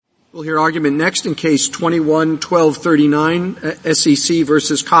We'll hear argument next in Case 21-1239, SEC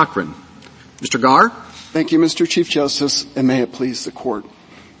versus Cochran. Mr. Garre. Thank you, Mr. Chief Justice, and may it please the Court.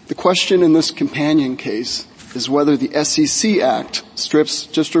 The question in this companion case is whether the SEC Act strips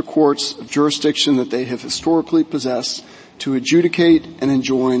district courts of jurisdiction that they have historically possessed to adjudicate and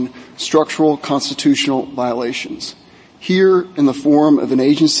enjoin structural constitutional violations, here in the form of an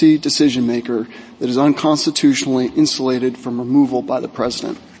agency decision-maker that is unconstitutionally insulated from removal by the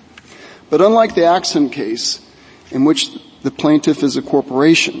President. But unlike the Axon case, in which the plaintiff is a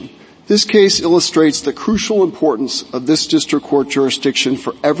corporation, this case illustrates the crucial importance of this district court jurisdiction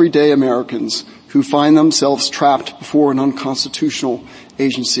for everyday Americans who find themselves trapped before an unconstitutional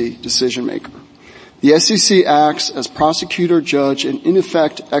agency decision-maker. The SEC acts as prosecutor, judge, and in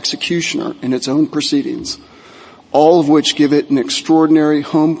effect executioner in its own proceedings, all of which give it an extraordinary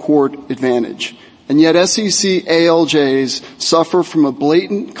home court advantage. And yet SEC ALJs suffer from a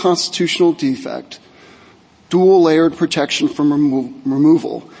blatant constitutional defect, dual-layered protection from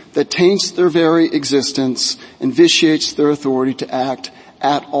removal, that taints their very existence and vitiates their authority to act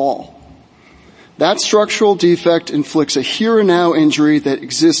at all. That structural defect inflicts a here-and-now injury that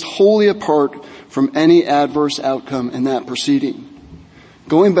exists wholly apart from any adverse outcome in that proceeding.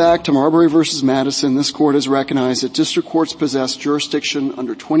 Going back to Marbury v. Madison, this Court has recognized that district courts possess jurisdiction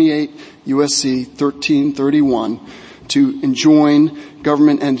under 28 U.S.C. 1331 to enjoin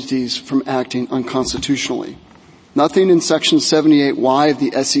government entities from acting unconstitutionally. Nothing in Section 78Y of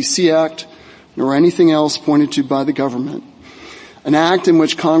the SEC Act, nor anything else pointed to by the government, an act in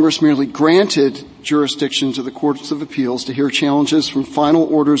which Congress merely granted jurisdiction to the Courts of Appeals to hear challenges from final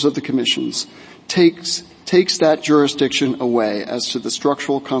orders of the commissions, takes that jurisdiction away as to the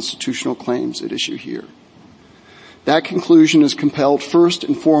structural constitutional claims at issue here. That conclusion is compelled first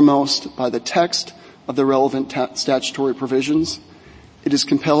and foremost by the text of the relevant statutory provisions. It is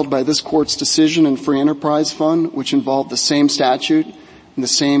compelled by this Court's decision in Free Enterprise Fund, which involved the same statute and the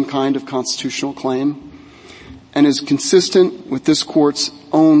same kind of constitutional claim, and is consistent with this Court's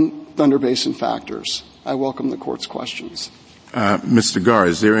own Thunder Basin factors. I welcome the Court's questions. Mr. Garre,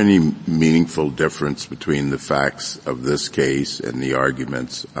 is there any meaningful difference between the facts of this case and the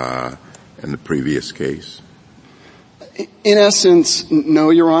arguments in the previous case? In essence,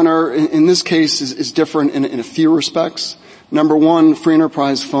 no, Your Honor. In this case is different in a few respects. Number one, Free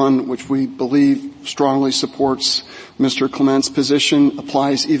Enterprise Fund, which we believe strongly supports Mr. Clement's position,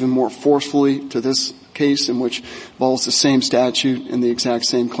 applies even more forcefully to this case, in which involves the same statute and the exact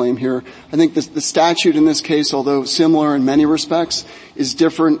same claim here. I think the statute in this case, although similar in many respects, is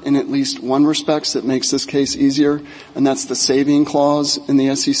different in at least one respect that makes this case easier, and that's the saving clause in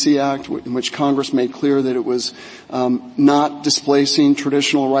the SEC Act, in which Congress made clear that it was not displacing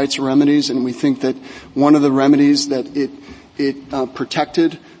traditional rights or remedies, and we think that one of the remedies that it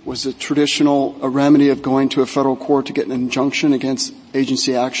protected was a traditional remedy of going to a federal court to get an injunction against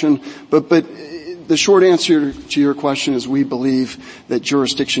agency action. But the short answer to your question is we believe that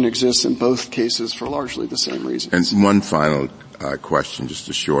jurisdiction exists in both cases for largely the same reasons. And one final question, just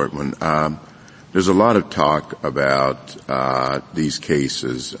a short one. There's a lot of talk about these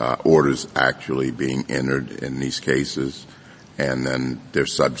cases, orders actually being entered in these cases, and then they're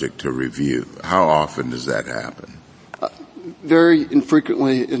subject to review. How often does that happen? Very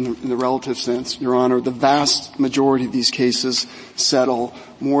infrequently in the relative sense, Your Honor. The vast majority of these cases settle,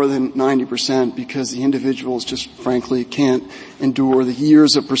 more than 90%, because the individuals just frankly can't endure the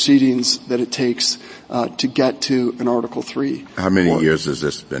years of proceedings that it takes to get to an Article III. How many years has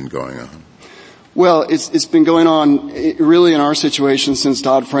this been going on? Well, it's been going on really in our situation since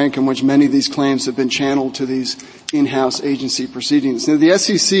Dodd-Frank, in which many of these claims have been channeled to these in-house agency proceedings. Now, the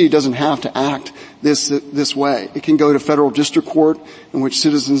SEC doesn't have to act this way. It can go to federal district court, in which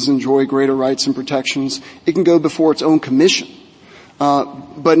citizens enjoy greater rights and protections. It can go before its own commission.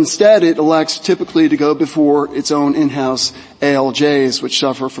 But instead it elects typically to go before its own in-house ALJs, which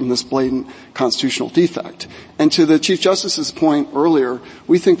suffer from this blatant constitutional defect. And to the Chief Justice's point earlier,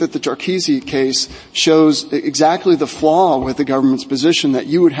 we think that the Jarchese case shows exactly the flaw with the government's position, that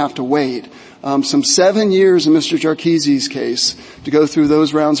you would have to wait some 7 years in Mr. Jarchese's case to go through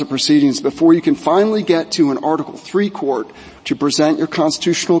those rounds of proceedings before you can finally get to an Article III court to present your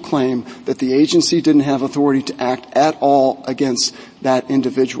constitutional claim that the agency didn't have authority to act at all against that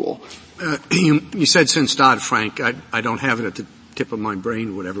individual. You said since Dodd-Frank. I don't have it at the tip of my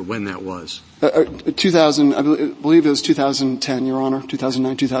brain, whatever, when that was. 2000, I believe it was 2010, Your Honor,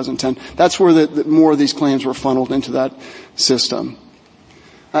 2009, 2010. That's where more of these claims were funneled into that system.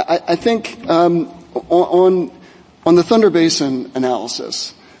 I think on the Thunder Basin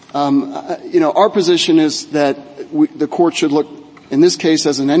analysis, our position is that the court should look in this case,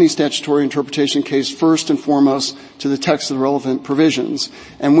 as in any statutory interpretation case, first and foremost to the text of the relevant provisions.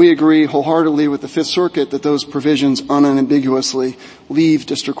 And we agree wholeheartedly with the Fifth Circuit that those provisions unambiguously leave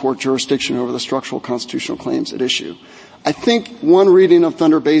district court jurisdiction over the structural constitutional claims at issue. I think one reading of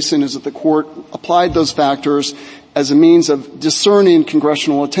Thunder Basin is that the court applied those factors as a means of discerning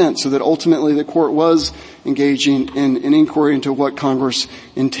congressional intent, so that ultimately the court was engaging in an inquiry into what Congress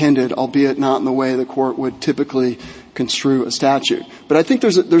intended, albeit not in the way the court would typically construe a statute. But I think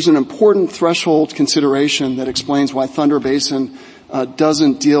there's an important threshold consideration that explains why Thunder Basin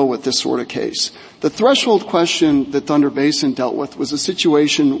doesn't deal with this sort of case. The threshold question that Thunder Basin dealt with was a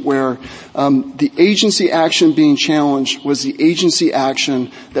situation where the agency action being challenged was the agency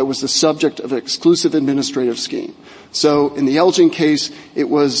action that was the subject of an exclusive administrative scheme. So in the Elgin case, it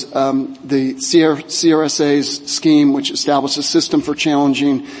was the CRSA's scheme, which established a system for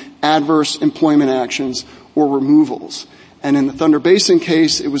challenging adverse employment actions or removals. And in the Thunder Basin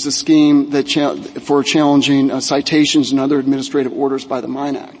case, it was a scheme that for challenging citations and other administrative orders by the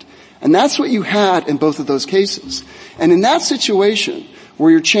Mine Act. And that's what you had in both of those cases. And in that situation,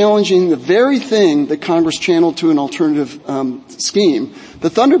 where you're challenging the very thing that Congress channeled to an alternative scheme, the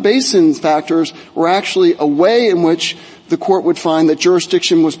Thunder Basin factors were actually a way in which the court would find that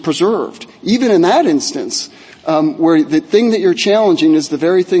jurisdiction was preserved. Even in that instance, where the thing that you're challenging is the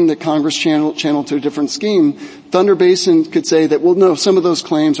very thing that Congress channeled to a different scheme, Thunder Basin could say that, well, no, some of those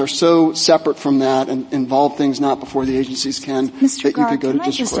claims are so separate from that and involve things not before the agencies can, Mr. that Garre, you could go to district court. can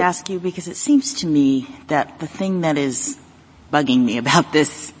I just ask you, because it seems to me that the thing that is bugging me about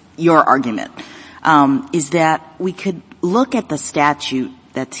this, your argument, is that we could look at the statute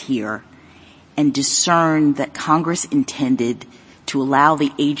that's here and discern that Congress intended to allow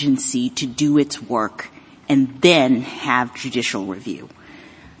the agency to do its work and then have judicial review.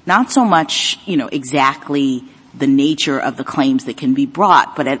 Not so much, exactly the nature of the claims that can be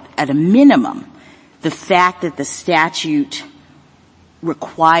brought, but at a minimum, the fact that the statute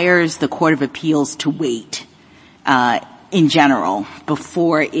requires the Court of Appeals to wait, in general,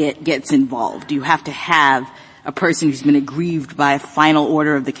 before it gets involved. You have to have a person who's been aggrieved by a final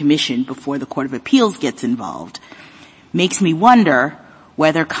order of the Commission before the Court of Appeals gets involved. Makes me wonder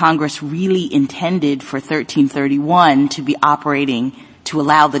whether Congress really intended for 1331 to be operating to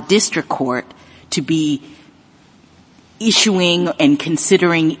allow the district court to be issuing and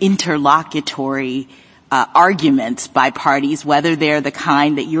considering interlocutory arguments by parties, whether they're the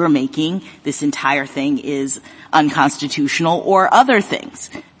kind that you're making, this entire thing is unconstitutional, or other things,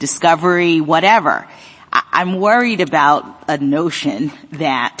 discovery, whatever. I'm worried about a notion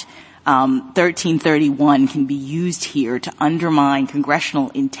that 1331 can be used here to undermine congressional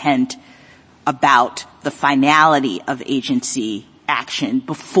intent about the finality of agency action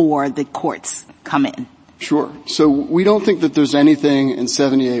before the courts come in. Sure. So we don't think that there's anything in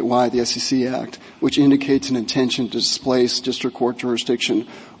 78Y, the SEC Act, which indicates an intention to displace district court jurisdiction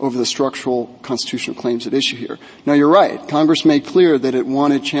over the structural constitutional claims at issue here. Now, you're right. Congress made clear that it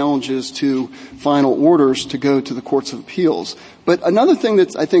wanted challenges to final orders to go to the courts of appeals. But another thing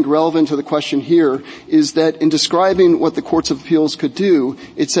that's, I think, relevant to the question here is that in describing what the courts of appeals could do,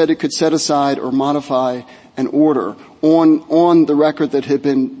 it said it could set aside or modify an order on the record that had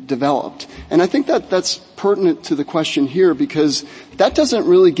been developed. And I think that that's pertinent to the question here, because that doesn't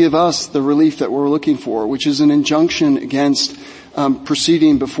really give us the relief that we're looking for, which is an injunction against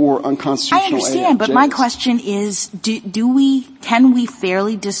proceeding before unconstitutional I understand, but my question is, can we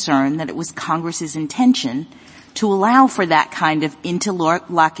fairly discern that it was Congress's intention to allow for that kind of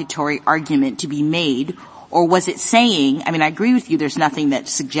interlocutory argument to be made? Or was it saying, I agree with you, there's nothing that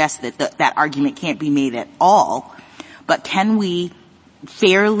suggests that that argument can't be made at all, but can we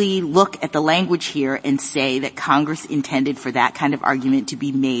fairly look at the language here and say that Congress intended for that kind of argument to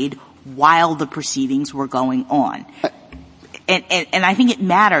be made while the proceedings were going on? And I think it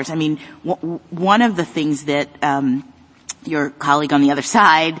matters. One of the things that your colleague on the other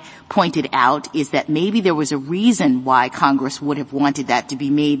side pointed out is that maybe there was a reason why Congress would have wanted that to be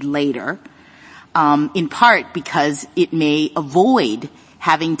made later, in part because it may avoid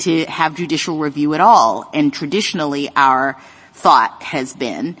having to have judicial review at all. And traditionally our thought has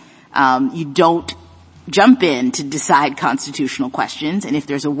been, you don't jump in to decide constitutional questions, and if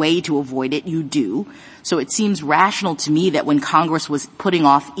there's a way to avoid it, you do. So it seems rational to me that when Congress was putting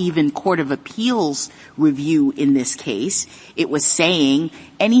off even Court of Appeals review in this case, it was saying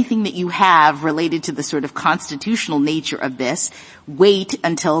anything that you have related to the sort of constitutional nature of this, wait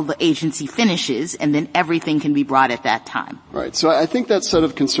until the agency finishes, and then everything can be brought at that time. Right. So I think that set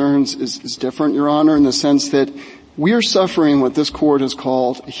of concerns is different, Your Honor, in the sense that we are suffering what this Court has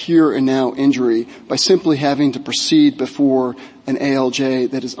called a here and now injury by simply having to proceed before an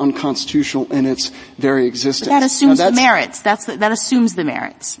ALJ that is unconstitutional in its very existence. But that assumes the merits. That assumes the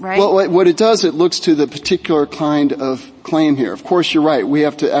merits, right? Well, what it does, it looks to the particular kind of claim here. Of course, you're right. We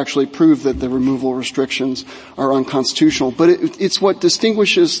have to actually prove that the removal restrictions are unconstitutional. But it's what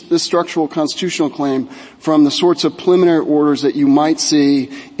distinguishes this structural constitutional claim from the sorts of preliminary orders that you might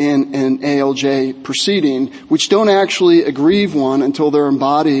see in an ALJ proceeding, which don't actually aggrieve one until they're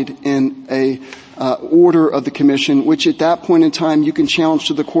embodied in a order of the Commission, which at that point in time you can challenge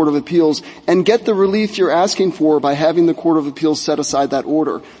to the Court of Appeals and get the relief you're asking for by having the Court of Appeals set aside that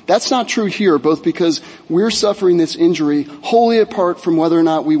order. That's not true here, both because we're suffering this injury wholly apart from whether or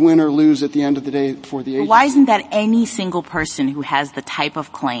not we win or lose at the end of the day for the agency. Why isn't that any single person who has the type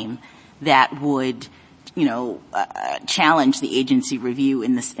of claim that would challenge the agency review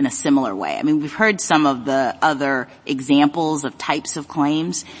in a similar way? I mean, we've heard some of the other examples of types of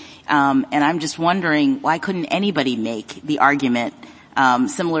claims. And I'm just wondering, why couldn't anybody make the argument,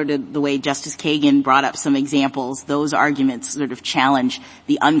 similar to the way Justice Kagan brought up some examples, those arguments sort of challenge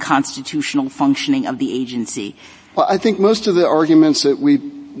the unconstitutional functioning of the agency? Well, I think most of the arguments that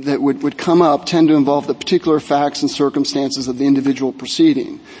would come up tend to involve the particular facts and circumstances of the individual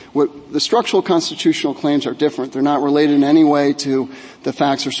proceeding. The structural constitutional claims are different. They're not related in any way to the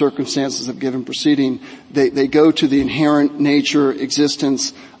facts or circumstances of a given proceeding. They go to the inherent nature,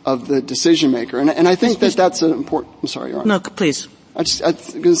 existence of the decision maker. And I think that's an important, I'm sorry, Your Honor. No, please. I was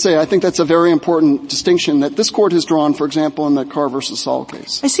going to say, I think that's a very important distinction that this Court has drawn, for example, in the Carr versus Saul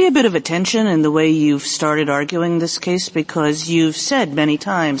case. I see a bit of a tension in the way you've started arguing this case because you've said many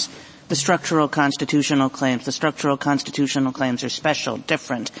times the structural constitutional claims are special,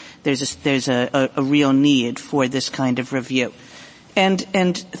 different. There's a real need for this kind of review. And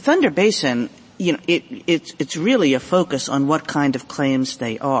Thunder Basin, it's really a focus on what kind of claims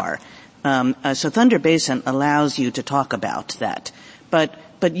they are. So Thunder Basin allows you to talk about that.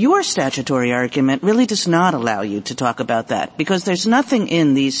 But your statutory argument really does not allow you to talk about that because there's nothing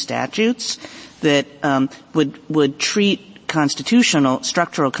in these statutes that would treat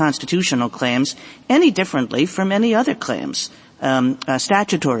structural constitutional claims any differently from any other claims,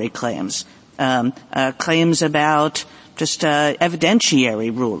 statutory claims, claims about just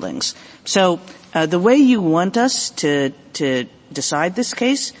evidentiary rulings. So the way you want us to decide this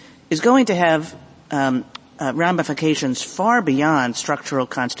case is going to have ramifications far beyond structural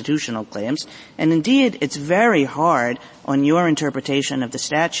constitutional claims, and indeed it's very hard on your interpretation of the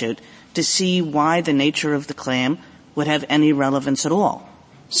statute to see why the nature of the claim would have any relevance at all.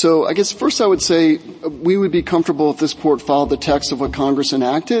 So I guess first I would say we would be comfortable if this Court followed the text of what Congress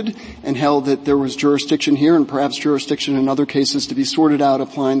enacted and held that there was jurisdiction here and perhaps jurisdiction in other cases to be sorted out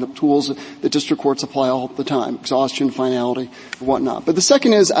applying the tools that district courts apply all the time, exhaustion, finality, and whatnot. But the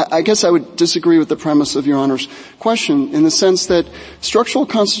second is, I guess I would disagree with the premise of Your Honor's question in the sense that structural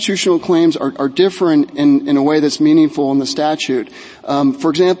constitutional claims are different in a way that's meaningful in the statute. For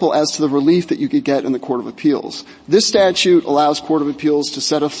example, as to the relief that you could get in the Court of Appeals. This statute allows Court of Appeals to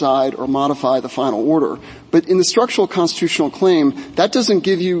set aside or modify the final order. But in the structural constitutional claim, that doesn't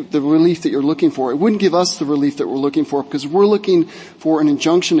give you the relief that you're looking for. It wouldn't give us the relief that we're looking for because we're looking for an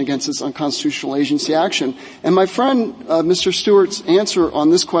injunction against this unconstitutional agency action. And my friend, Mr. Stewart's answer on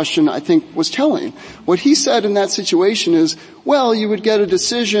this question, I think, was telling. What he said in that situation is, well, you would get a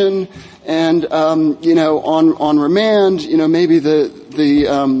decision and, on remand, maybe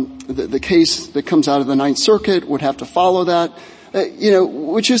the case that comes out of the Ninth Circuit would have to follow that.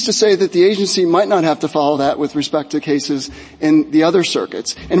 Which is to say that the agency might not have to follow that with respect to cases in the other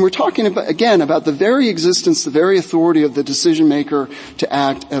circuits. And we're talking about the very existence, the very authority of the decision maker to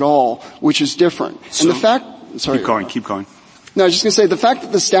act at all, which is different. So, and the fact, keep going. No, I was just going to say the fact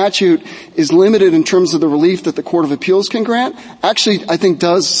that the statute is limited in terms of the relief that the Court of Appeals can grant actually, I think,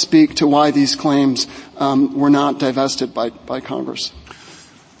 does speak to why these claims were not divested by Congress.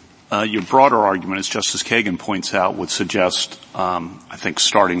 Your broader argument, as Justice Kagan points out, would suggest, I think,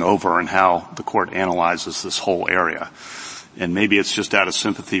 starting over and how the Court analyzes this whole area. And maybe it's just out of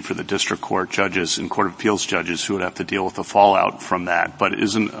sympathy for the district court judges and Court of Appeals judges who would have to deal with the fallout from that. But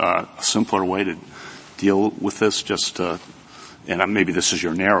isn't a simpler way to deal with this and maybe this is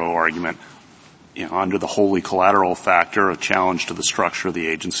your narrow argument, under the wholly collateral factor, a challenge to the structure of the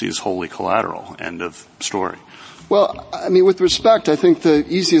agency is wholly collateral. End of story. Well, with respect, I think the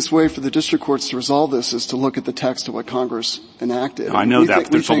easiest way for the district courts to resolve this is to look at the text of what Congress enacted. I know that,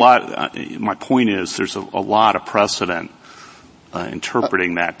 but there's a lot, my point is there's a lot of precedent,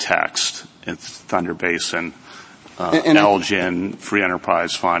 interpreting that text. It's Thunder Basin, Elgin, Free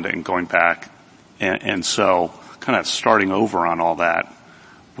Enterprise Fund, and going back. And so kind of starting over on all that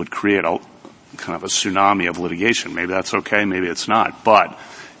would create kind of a tsunami of litigation. Maybe that's okay, maybe it's not. But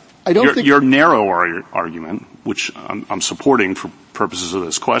think your narrow argument, which I'm supporting for purposes of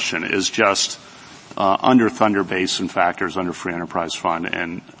this question, is just under Thunder Basin factors, under Free Enterprise Fund,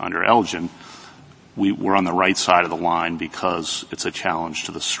 and under Elgin, we're on the right side of the line because it's a challenge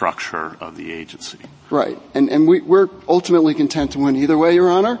to the structure of the agency. Right. And we're ultimately content to win either way, Your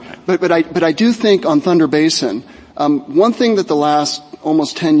Honor. But I do think on Thunder Basin, one thing that the last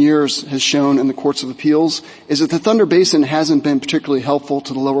almost 10 years has shown in the courts of appeals is that the Thunder Basin hasn't been particularly helpful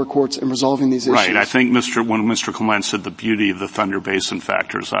to the lower courts in resolving these issues. Right. I think when Mr. Clement said the beauty of the Thunder Basin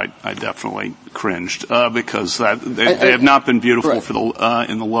factors, I definitely cringed, because they have not been beautiful right. for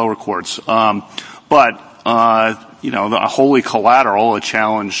in the lower courts. But the wholly collateral, a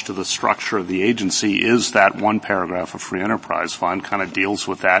challenge to the structure of the agency, is that one paragraph of Free Enterprise Fund kind of deals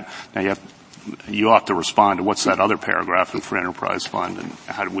with that. Now you ought to respond to what's that other paragraph in Free Enterprise Fund, and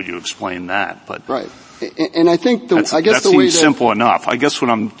how would you explain that? But right. And I think that seems simple enough. I guess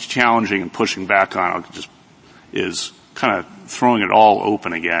what I'm challenging and pushing back on is kind of throwing it all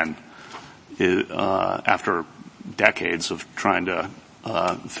open again, after decades of trying to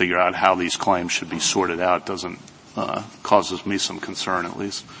figure out how these claims should be sorted out causes me some concern, at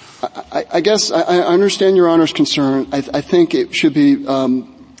least. I guess I understand Your Honor's concern. I think it should be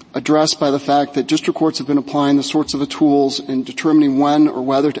addressed by the fact that district courts have been applying the sorts of tools in determining when or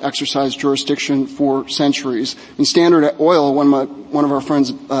whether to exercise jurisdiction for centuries. In Standard Oil, one of our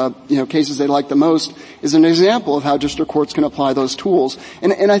friends' cases they like the most, is an example of how district courts can apply those tools.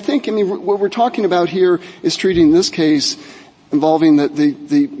 And I think, what we're talking about here is treating this case involving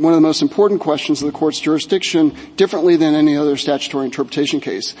the one of the most important questions of the court's jurisdiction differently than any other statutory interpretation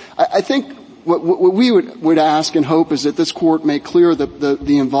case. I think what we would ask and hope is that this court make clear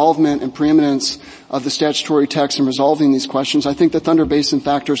the involvement and preeminence of the statutory text in resolving these questions. I think the Thunder Basin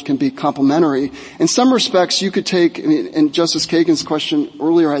factors can be complementary. In some respects, you could take, and Justice Kagan's question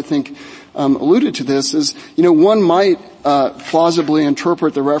earlier, I think, alluded to this, is, one might plausibly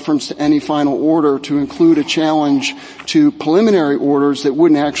interpret the reference to any final order to include a challenge to preliminary orders that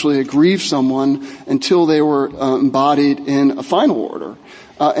wouldn't actually aggrieve someone until they were embodied in a final order.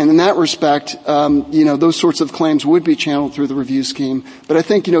 And in that respect, those sorts of claims would be channeled through the review scheme. But I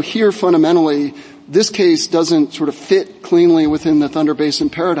think, here fundamentally, this case doesn't sort of fit cleanly within the Thunder Basin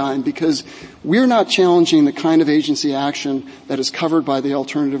paradigm because we're not challenging the kind of agency action that is covered by the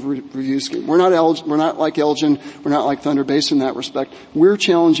alternative review scheme. We're not like Elgin. We're not like Thunder Basin in that respect. We're not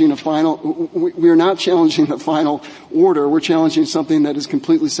challenging the final order. We're challenging something that is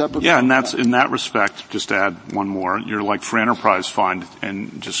completely separate. Yeah, and that's, in that respect, just to add one more, you're like Free Enterprise Fund,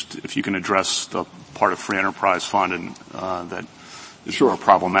 and just if you can address the part of Free Enterprise Fund and that is Sure. more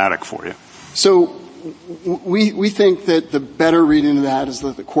problematic for you. So we think that the better reading of that is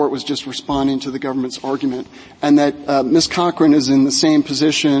that the court was just responding to the government's argument, and that Ms. Cochran is in the same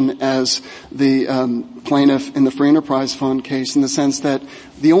position as the plaintiff in the Free Enterprise Fund case, in the sense that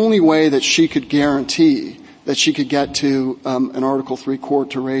the only way that she could guarantee that she could get to an Article III court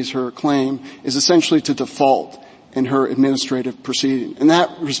to raise her claim is essentially to default in her administrative proceeding. In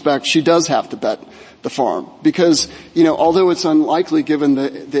that respect, she does have to bet the farm because, although it's unlikely given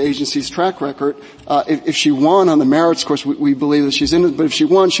the agency's track record, if she won on the merits, of course, we believe that she's in it, but if she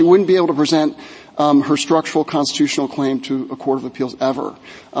won, she wouldn't be able to present her structural constitutional claim to a court of appeals ever.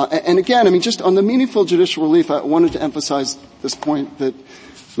 And again, just on the meaningful judicial relief, I wanted to emphasize this point that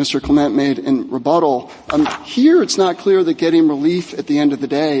Mr. Clement made in rebuttal. Here it's not clear that getting relief at the end of the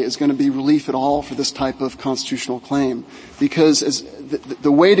day is going to be relief at all for this type of constitutional claim, because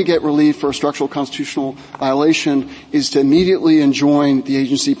the way to get relief for a structural constitutional violation is to immediately enjoin the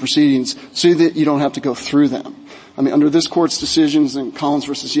agency proceedings so that you don't have to go through them. Under this court's decisions in Collins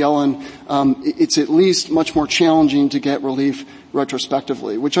versus Yellen, it's at least much more challenging to get relief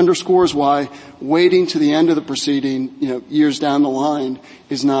retrospectively, which underscores why waiting to the end of the proceeding, years down the line,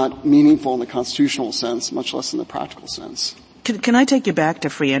 is not meaningful in the constitutional sense, much less in the practical sense. Can I take you back to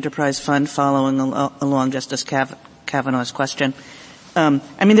Free Enterprise Fund following along Justice Kavanaugh's question?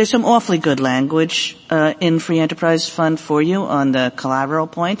 There's some awfully good language in Free Enterprise Fund for you on the collateral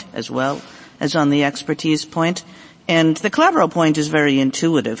point as well as on the expertise point. And the collateral point is very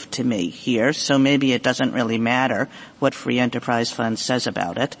intuitive to me here, so maybe it doesn't really matter what Free Enterprise Fund says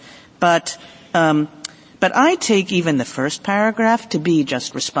about it. But I take even the first paragraph to be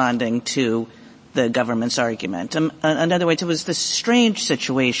just responding to the government's argument. In other words, it was this strange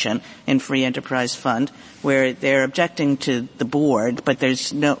situation in Free Enterprise Fund where they're objecting to the board, but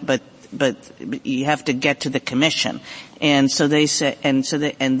but you have to get to the commission. And so they say, so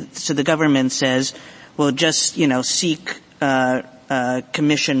the government says, well, just, seek,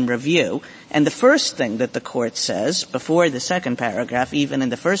 commission review. And the first thing that the court says before the second paragraph, even in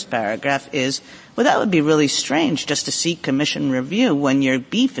the first paragraph, is, well, that would be really strange just to seek commission review when your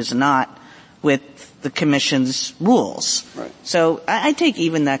beef is not with the commission's rules. Right. So I take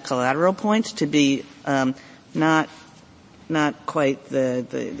even that collateral point to be not quite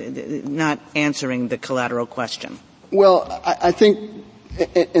not answering the collateral question. Well, I think,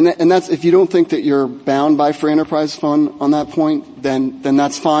 and that's, if you don't think that you're bound by Free Enterprise Fund on that point, then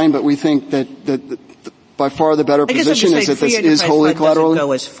that's fine, but we think that by far the better position is that this is wholly collateral. Doesn't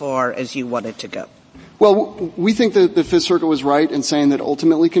go as far as you want it to go. Well, we think that the Fifth Circuit was right in saying that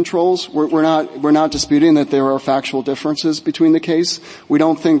ultimately controls. We're not disputing that there are factual differences between the case. We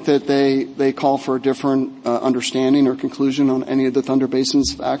don't think that they call for a different understanding or conclusion on any of the Thunder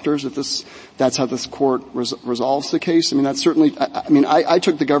Basin's factors. That's how this court resolves the case. I mean, that's certainly. I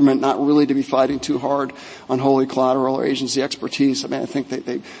took the government not really to be fighting too hard on wholly collateral or agency expertise. I mean, I think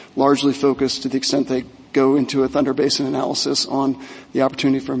they largely focus, to the extent they go into a Thunder Basin analysis, on the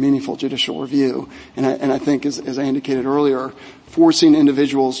opportunity for a meaningful judicial review. And I think, as I indicated earlier, forcing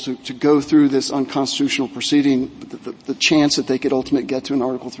individuals to go through this unconstitutional proceeding, the chance that they could ultimately get to an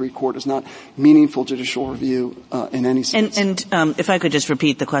Article III court is not meaningful judicial review in any sense. And if I could just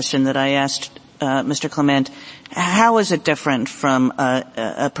repeat the question that I asked Mr. Clement, how is it different from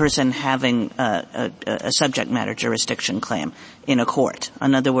a person having a subject matter jurisdiction claim in a court?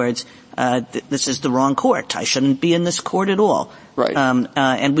 In other words, this is the wrong court. I shouldn't be in this court at all. Right.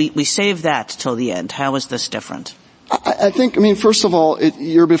 And we save that till the end. How is this different? I think, first of all,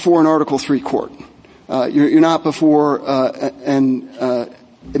 you're before an Article III court. You're not before an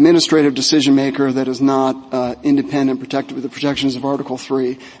administrative decision maker that is not independent, protected with the protections of Article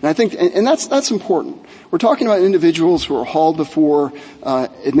III. And I think, and that's important. We're talking about individuals who are hauled before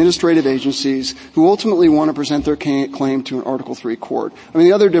administrative agencies who ultimately want to present their claim to an Article III court.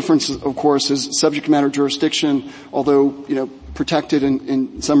 The other difference, of course, is subject matter jurisdiction, although, protected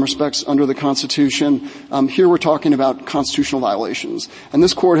in some respects under the Constitution. Here we're talking about constitutional violations. And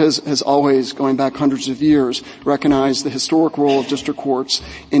this court has always, going back hundreds of years, recognized the historic role of district courts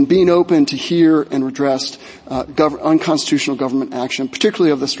in being open to hear and redress unconstitutional government action,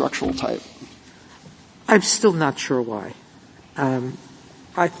 particularly of the structural type. I'm still not sure why.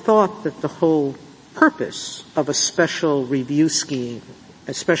 I thought that the whole purpose of a special review scheme,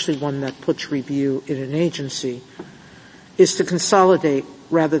 especially one that puts review in an agency, is to consolidate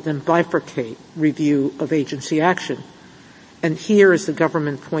rather than bifurcate review of agency action. And here, as the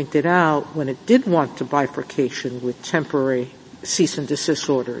government pointed out, when it did want to bifurcation with temporary cease and desist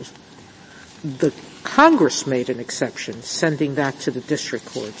orders, the Congress made an exception, sending that to the district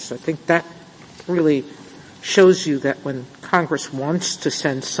courts. I think that really shows you that when Congress wants to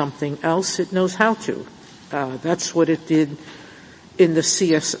send something else, it knows how to. That's what it did in the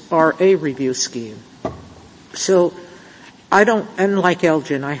CSRA review scheme. So and like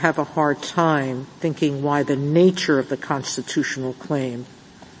Elgin, I have a hard time thinking why the nature of the constitutional claim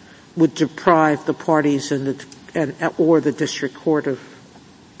would deprive the parties or the district court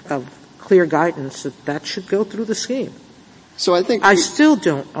of clear guidance that should go through the scheme. So I still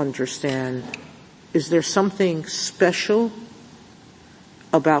don't understand. Is there something special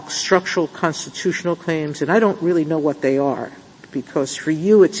about structural constitutional claims? And I don't really know what they are, because for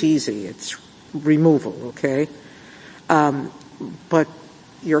you it's easy. It's removal, okay? But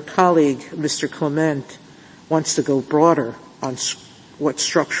your colleague, Mr. Clement, wants to go broader on what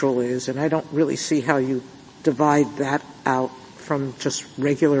structural is, and I don't really see how you divide that out from just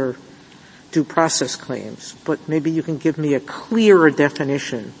regular due process claims. But maybe you can give me a clearer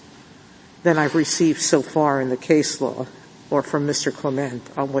definition than I've received so far in the case law or from Mr. Clement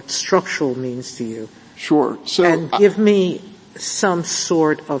on what structural means to you. Sure. And give me some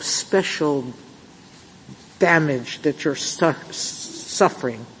sort of special damage that you're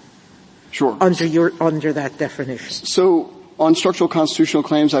suffering. Sure. Under that definition. So on structural constitutional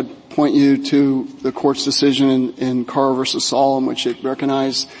claims, I'd point you to the court's decision in Carr versus Saul, in which it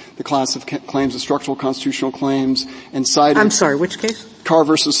recognized the class of claims as structural constitutional claims and cited. I'm sorry, which case? Carr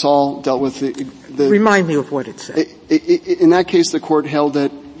versus Saul dealt with the Remind me of what it said. In that case, the court held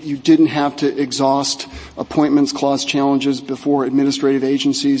that you didn't have to exhaust appointments clause challenges before administrative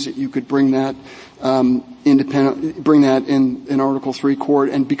agencies, that you could bring that bring that in Article III court.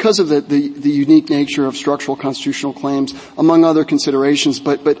 And because of the unique nature of structural constitutional claims, among other considerations,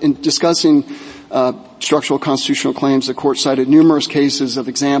 but in discussing structural constitutional claims, the court cited numerous cases of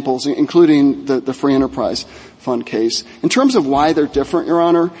examples, including the Free Enterprise Fund case. In terms of why they're different, Your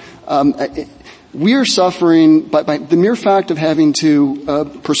Honor, We are suffering by the mere fact of having to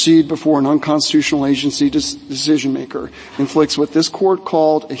proceed before an unconstitutional agency decision maker inflicts what this court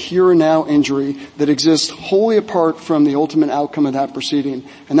called a here and now injury that exists wholly apart from the ultimate outcome of that proceeding.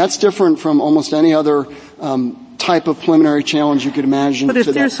 And that's different from almost any other type of preliminary challenge you could imagine to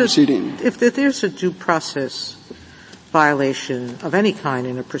that proceeding. If there's a due process violation of any kind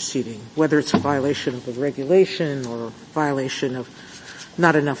in a proceeding, whether it's a violation of a regulation or a violation of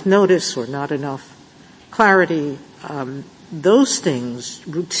not enough notice or not enough clarity, those things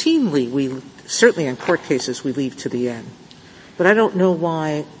routinely certainly in court cases we leave to the end. But I don't know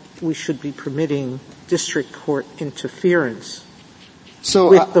why we should be permitting district court interference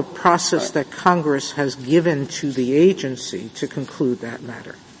with the process that Congress has given to the agency to conclude that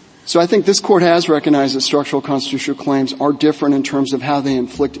matter. So I think this court has recognized that structural constitutional claims are different in terms of how they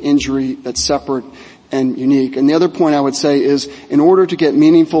inflict injury that's separate and unique. And the other point I would say is, in order to get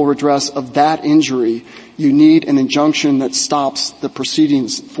meaningful redress of that injury, you need an injunction that stops the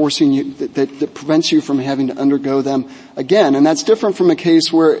proceedings, forcing you, that prevents you from having to undergo them again. And that's different from a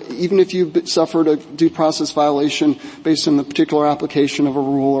case where even if you've suffered a due process violation based on the particular application of a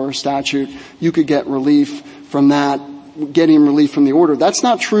rule or a statute, you could get relief from that, getting relief from the order. That's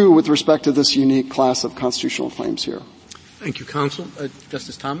not true with respect to this unique class of constitutional claims here. Thank you, counsel.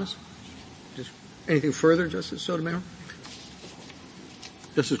 Justice Thomas? Anything further, Justice Sotomayor?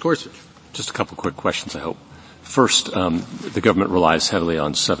 Justice Gorsuch? Just a couple quick questions, I hope. First, the government relies heavily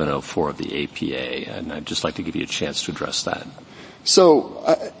on 704 of the APA, and I'd just like to give you a chance to address that.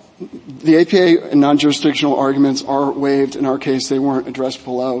 So, the APA and non-jurisdictional arguments are waived. In our case, they weren't addressed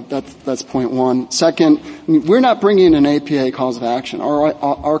below. That's point one. Second, we're not bringing an APA cause of action.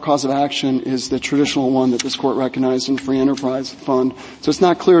 Our cause of action is the traditional one that this court recognized in Free Enterprise Fund. So it's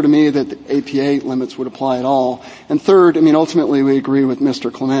not clear to me that the APA limits would apply at all. And third, ultimately we agree with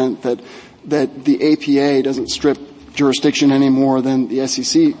Mr. Clement that the APA doesn't strip jurisdiction any more than the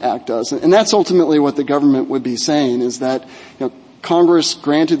SEC Act does. And that's ultimately what the government would be saying, is that, Congress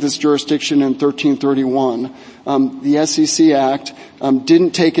granted this jurisdiction in 1331. The SEC Act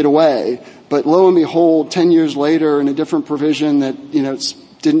didn't take it away, but lo and behold, 10 years later, in a different provision that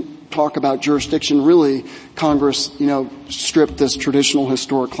didn't talk about jurisdiction, really, Congress stripped this traditional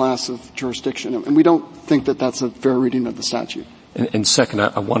historic class of jurisdiction, and we don't think that that's a fair reading of the statute. And second,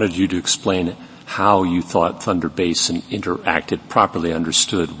 I wanted you to explain how you thought Thunder Basin interacted, properly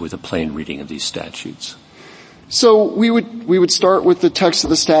understood, with a plain reading of these statutes. So we would start with the text of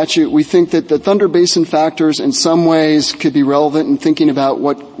the statute. We think that the Thunder Basin factors in some ways could be relevant in thinking about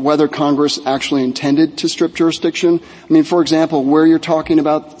whether Congress actually intended to strip jurisdiction. For example, where you're talking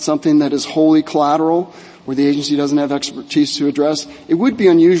about something that is wholly collateral, where the agency doesn't have expertise to address, it would be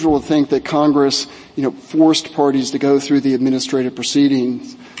unusual to think that Congress, forced parties to go through the administrative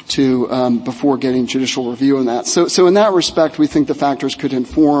proceedings before getting judicial review on that. So in that respect, we think the factors could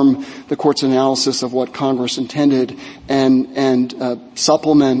inform the court's analysis of what Congress intended and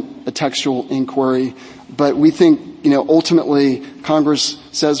supplement a textual inquiry. But we think, ultimately Congress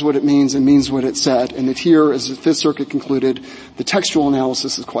says what it means and means what it said. And that here, as the Fifth Circuit concluded, the textual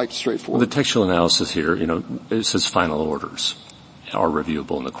analysis is quite straightforward. Well, the textual analysis here, it says final orders are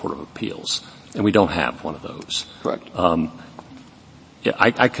reviewable in the Court of Appeals. And we don't have one of those. Correct.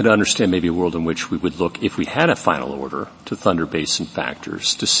 I could understand maybe a world in which we would look, if we had a final order, to Thunder Basin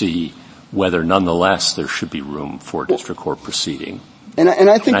factors to see whether nonetheless there should be room for a district court proceeding. And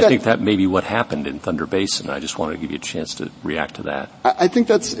I think that may be what happened in Thunder Basin. I just wanted to give you a chance to react to that. I think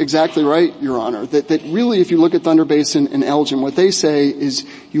that's exactly right, Your Honor. That really, if you look at Thunder Basin and Elgin, what they say is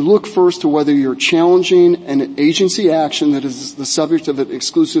you look first to whether you're challenging an agency action that is the subject of an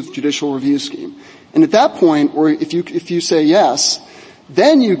exclusive judicial review scheme. And at that point, or if you say yes,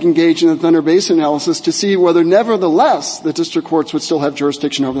 then you engage in the Thunder Basin analysis to see whether nevertheless the district courts would still have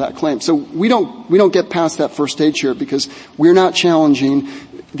jurisdiction over that claim. So we don't get past that first stage here because we're not challenging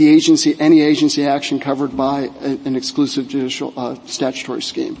any agency action covered by an exclusive judicial, statutory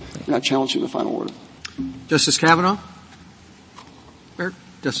scheme. We're not challenging the final order. Justice Kavanaugh?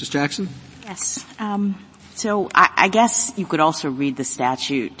 Justice Jackson? Yes. So I guess you could also read the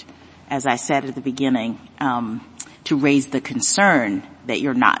statute, as I said at the beginning, to raise the concern that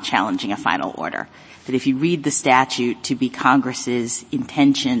you're not challenging a final order. That if you read the statute to be Congress's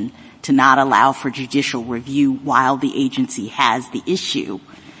intention to not allow for judicial review while the agency has the issue,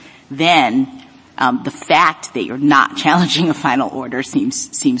 then the fact that you're not challenging a final order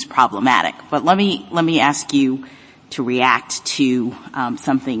seems problematic. But let me ask you to react to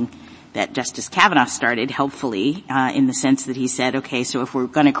something that Justice Kavanaugh started helpfully in the sense that he said, okay, so if we're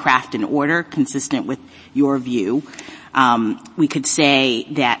going to craft an order consistent with your view, We could say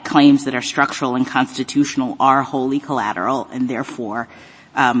that claims that are structural and constitutional are wholly collateral and therefore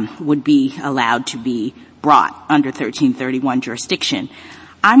would be allowed to be brought under 1331 jurisdiction.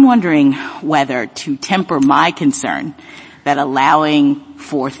 I'm wondering whether to temper my concern that allowing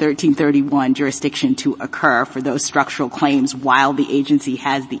for 1331 jurisdiction to occur for those structural claims while the agency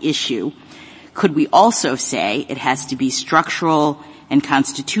has the issue, could we also say it has to be structural and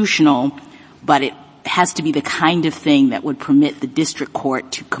constitutional, but it has to be the kind of thing that would permit the district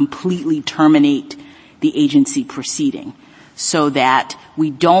court to completely terminate the agency proceeding, so that we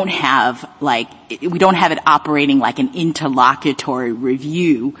don't have it operating like an interlocutory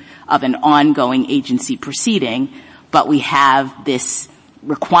review of an ongoing agency proceeding, but we have this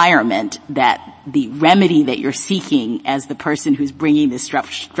requirement that the remedy that you're seeking as the person who's bringing this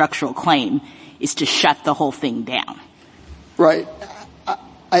structural claim is to shut the whole thing down. Right.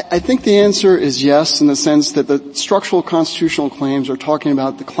 I think the answer is yes, in the sense that the structural constitutional claims are talking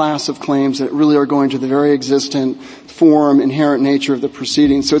about the class of claims that really are going to the very existent form, inherent nature of the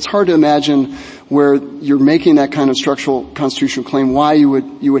proceedings. So it's hard to imagine where you're making that kind of structural constitutional claim, why you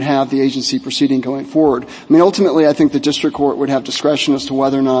would have the agency proceeding going forward. I mean, ultimately, I think the district court would have discretion as to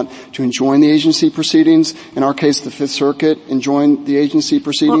whether or not to enjoin the agency proceedings. In our case, the Fifth Circuit enjoined the agency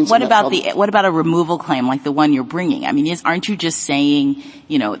proceedings. Well, what about a removal claim like the one you're bringing? I mean, aren't you just saying,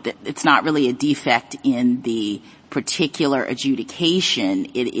 that it's not really a defect in the particular adjudication?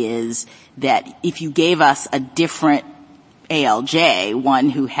 It is that if you gave us a different ALJ, one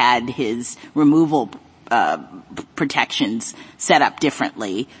who had his removal protections set up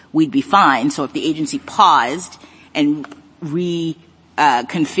differently, we'd be fine. So if the agency paused and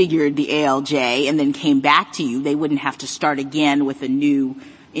reconfigured the ALJ and then came back to you, they wouldn't have to start again with a new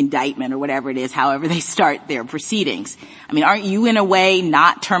indictment or whatever it is, however they start their proceedings. I mean, aren't you in a way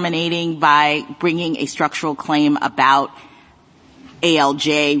not terminating by bringing a structural claim about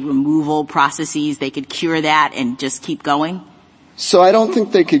ALJ removal processes? They could cure that and just keep going? So I don't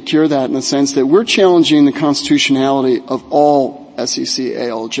think they could cure that, in the sense that we're challenging the constitutionality of all SEC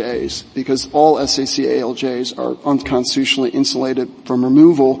ALJs, because all SEC ALJs are unconstitutionally insulated from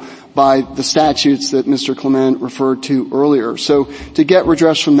removal by the statutes that Mr. Clement referred to earlier. So to get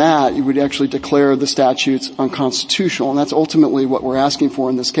redress from that, you would actually declare the statutes unconstitutional, and that's ultimately what we're asking for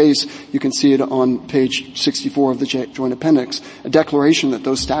in this case. You can see it on page 64 of the Joint Appendix, a declaration that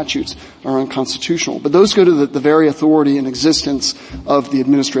those statutes are unconstitutional. But those go to the very authority and existence of the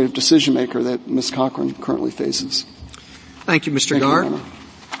administrative decision maker that Ms. Cochran currently faces. Thank you, Mr. Garre.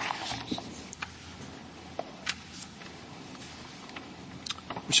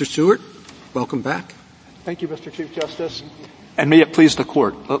 Mr. Stewart, welcome back. Thank you, Mr. Chief Justice. And may it please the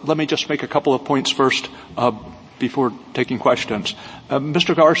Court, let me just make a couple of points first before taking questions.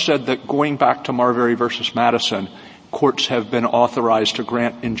 Mr. Garre said that going back to Marbury versus Madison, courts have been authorized to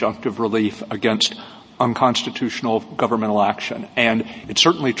grant injunctive relief against unconstitutional governmental action. And it's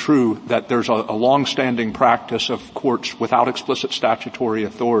certainly true that there's a long-standing practice of courts without explicit statutory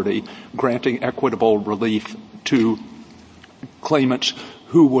authority granting equitable relief to claimants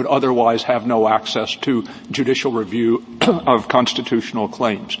who would otherwise have no access to judicial review of constitutional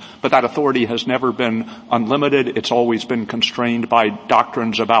claims. But that authority has never been unlimited. It's always been constrained by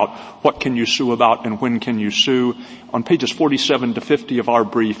doctrines about what can you sue about and when can you sue. On pages 47 to 50 of our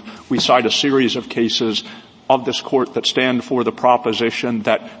brief, we cite a series of cases of this court that stand for the proposition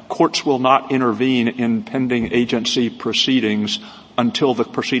that courts will not intervene in pending agency proceedings until the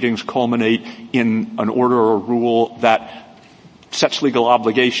proceedings culminate in an order or rule that sets legal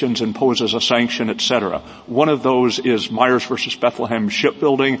obligations, imposes a sanction, etc. One of those is Myers versus Bethlehem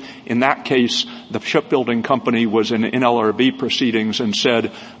Shipbuilding. In that case, the shipbuilding company was in NLRB proceedings and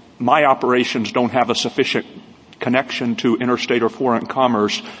said, my operations don't have a sufficient connection to interstate or foreign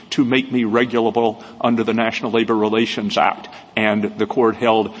commerce to make me regulable under the National Labor Relations Act. And the court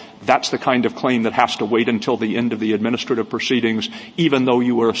held that's the kind of claim that has to wait until the end of the administrative proceedings, even though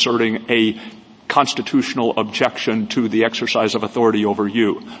you were asserting a constitutional objection to the exercise of authority over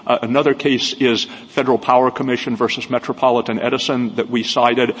you. Another case is Federal Power Commission versus Metropolitan Edison that we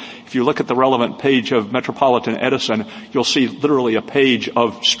cited. If you look at the relevant page of Metropolitan Edison, you'll see literally a page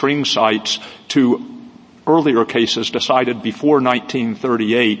of string cites to earlier cases decided before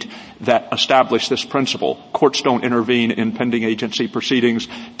 1938 that established this principle. Courts don't intervene in pending agency proceedings,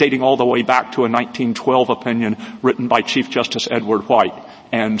 dating all the way back to a 1912 opinion written by Chief Justice Edward White.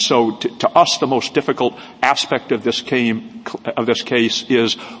 And so to us, the most difficult aspect of this case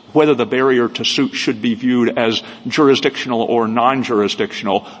is whether the barrier to suit should be viewed as jurisdictional or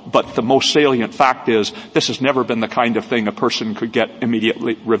non-jurisdictional. But the most salient fact is this has never been the kind of thing a person could get immediate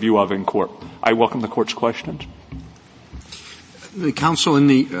review of in court. I welcome the Court's questions. The counsel, in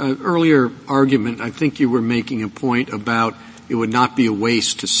the earlier argument, I think you were making a point about it would not be a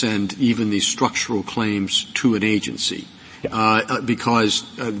waste to send even these structural claims to an agency. Because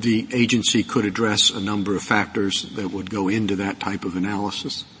the agency could address a number of factors that would go into that type of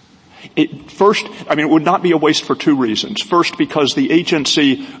analysis? It would not be a waste for two reasons. First, because the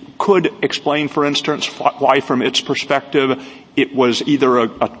agency could explain, for instance, why from its perspective it was either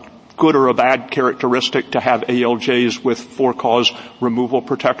a good or a bad characteristic to have ALJs with for-cause removal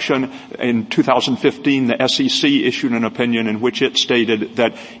protection. In 2015, the SEC issued an opinion in which it stated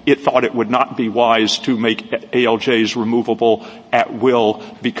that it thought it would not be wise to make ALJs removable at will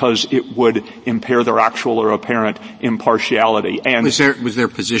because it would impair their actual or apparent impartiality. And was their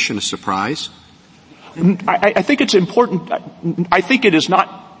position a surprise? I think it's important. I think it is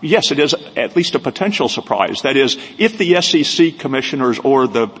not. Yes, it is at least a potential surprise. That is, if the SEC commissioners or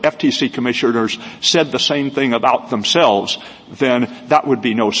the FTC commissioners said the same thing about themselves, then that would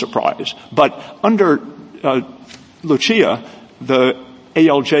be no surprise. But under Lucia, the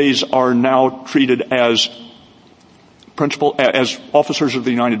ALJs are now treated as officers of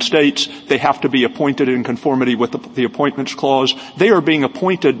the United States. They have to be appointed in conformity with the Appointments Clause. They are being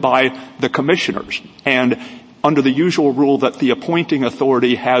appointed by the commissioners. And under the usual rule that the appointing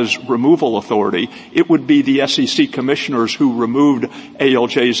authority has removal authority, it would be the SEC commissioners who removed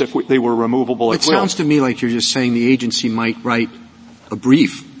ALJs if they were removable at will. It sounds to me like you're just saying the agency might write a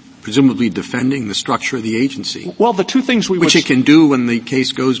brief, presumably defending the structure of the agency. Well, the two things which it can do when the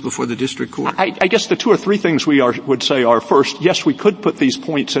case goes before the district court. I guess the two or three things we would say are, first, yes, we could put these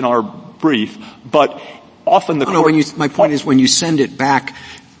points in our brief, but often the court... my point is when you send it back,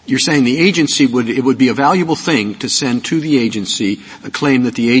 you're saying the agency it would be a valuable thing to send to the agency a claim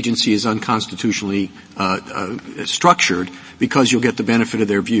that the agency is unconstitutionally structured because you'll get the benefit of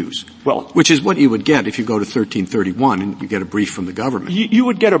their views. Well, which is what you would get if you go to 1331 and you get a brief from the government. You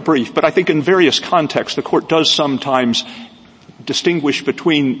would get a brief, but I think in various contexts the court does sometimes distinguish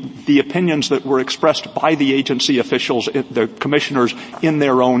between the opinions that were expressed by the agency officials, the commissioners, in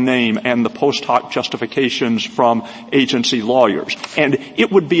their own name and the post hoc justifications from agency lawyers. And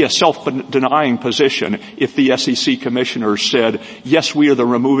it would be a self-denying position if the SEC commissioners said, yes, we are the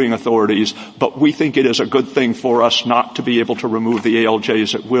removing authorities, but we think it is a good thing for us not to be able to remove the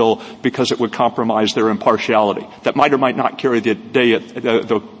ALJs at will because it would compromise their impartiality. That might or might not carry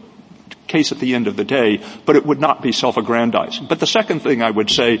the case at the end of the day, but it would not be self-aggrandizing. But the second thing I would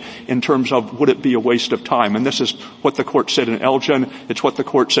say in terms of would it be a waste of time, and this is what the court said in Elgin, it's what the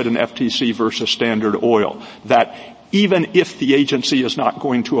court said in FTC versus Standard Oil, that even if the agency is not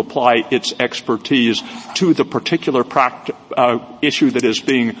going to apply its expertise to the particular issue that is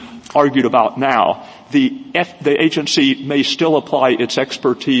being argued about now, the agency may still apply its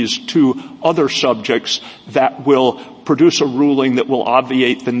expertise to other subjects that will produce a ruling that will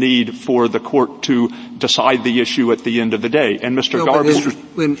obviate the need for the court to decide the issue at the end of the day. And Mr. Garber...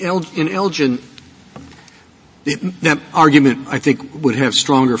 In Elgin, that argument, I think, would have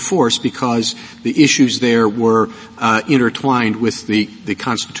stronger force because the issues there were intertwined with the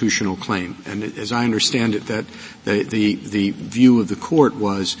constitutional claim. And as I understand it, that the view of the court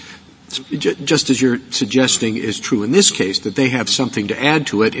was, just as you're suggesting is true in this case, that they have something to add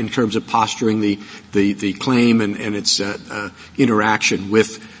to it in terms of posturing the claim and its interaction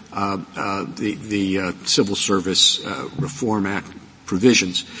with the Civil Service Reform Act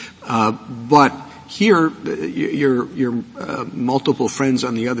provisions. But here, your multiple friends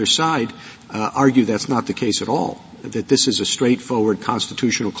on the other side argue that's not the case at all, that this is a straightforward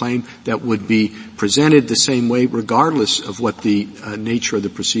constitutional claim that would be presented the same way regardless of what the nature of the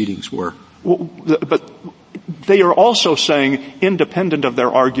proceedings were. Well, but they are also saying, independent of their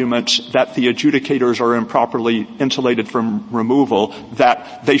arguments that the adjudicators are improperly insulated from removal,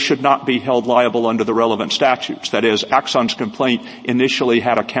 that they should not be held liable under the relevant statutes. That is, Axon's complaint initially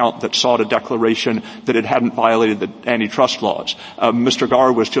had a count that sought a declaration that it hadn't violated the antitrust laws. Mr.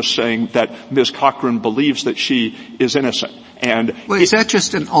 Garr was just saying that Ms. Cochran believes that she is innocent. Is that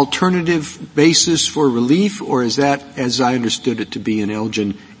just an alternative basis for relief, or is that, as I understood it to be in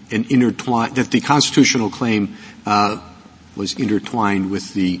Elgin, an intertwined, that the constitutional claim was intertwined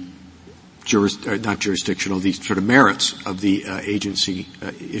with the not jurisdictional, the sort of merits of the agency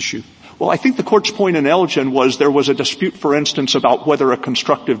issue? Well, I think the court's point in Elgin was there was a dispute, for instance, about whether a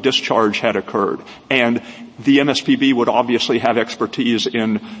constructive discharge had occurred. And the MSPB would obviously have expertise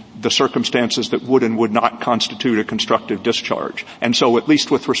in the circumstances that would and would not constitute a constructive discharge. And so at least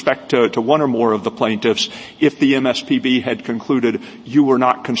with respect to one or more of the plaintiffs, if the MSPB had concluded you were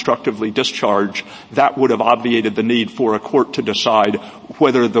not constructively discharged, that would have obviated the need for a court to decide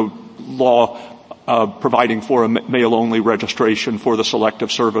whether the law providing for a mail-only registration for the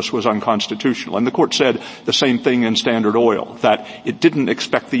Selective Service was unconstitutional. And the court said the same thing in Standard Oil, that it didn't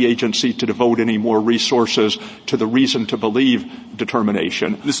expect the agency to devote any more resources to the reason to believe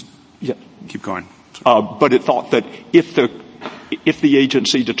determination. Keep going. But it thought that if the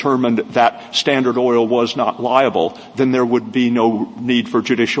agency determined that Standard Oil was not liable, then there would be no need for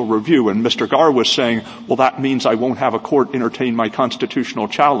judicial review. And Mr. Garre was saying, well, that means I won't have a court entertain my constitutional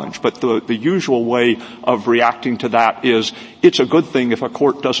challenge. But the usual way of reacting to that is it's a good thing if a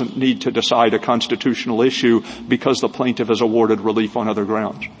court doesn't need to decide a constitutional issue because the plaintiff is awarded relief on other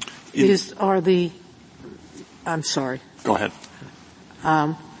grounds. I'm sorry. Go ahead.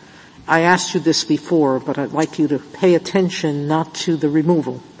 I asked you this before, but I'd like you to pay attention not to the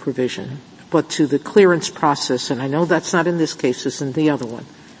removal provision, but to the clearance process, and I know that's not in this case, it's in the other one.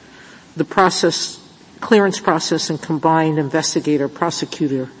 The clearance process and combined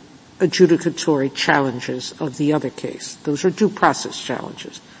investigator-prosecutor adjudicatory challenges of the other case. Those are due process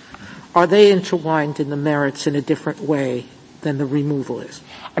challenges. Are they intertwined in the merits in a different way than the removal is?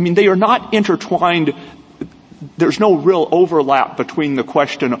 I mean, they are not intertwined. There's no real overlap between the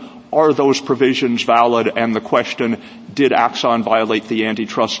question, are those provisions valid, and the question, did Axon violate the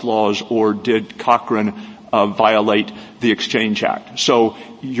antitrust laws or did Cochran violate the Exchange Act? So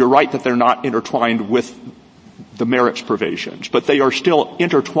you're right that they're not intertwined with the merits provisions, but they are still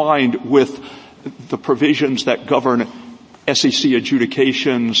intertwined with the provisions that govern SEC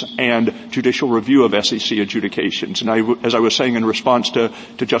adjudications and judicial review of SEC adjudications. And as I was saying in response to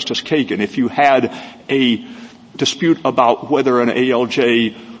Justice Kagan, if you had a dispute about whether an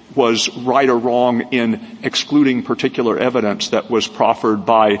ALJ was right or wrong in excluding particular evidence that was proffered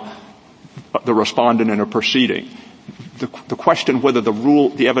by the respondent in a proceeding, the question whether the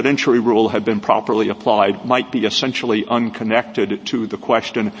evidentiary rule had been properly applied might be essentially unconnected to the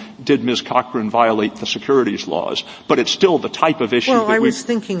question, did Ms. Cochran violate the securities laws? But it's still the type of issue Well, I was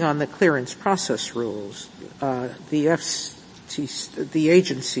thinking on the clearance process rules. The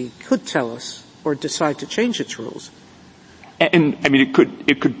agency could tell us or decide to change its rules. And I mean,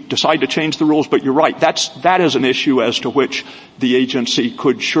 it could decide to change the rules, but you're right. That is an issue as to which the agency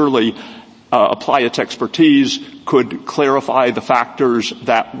could surely apply its expertise, could clarify the factors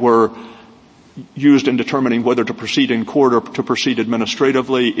that were used in determining whether to proceed in court or to proceed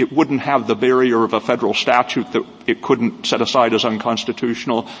administratively. It wouldn't have the barrier of a federal statute that it couldn't set aside as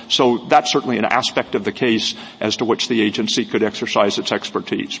unconstitutional. So that's certainly an aspect of the case as to which the agency could exercise its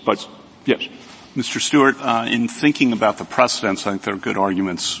expertise. But yes. Mr. Stewart, in thinking about the precedents, I think there are good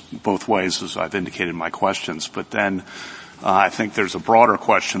arguments both ways, as I've indicated in my questions. But then I think there's a broader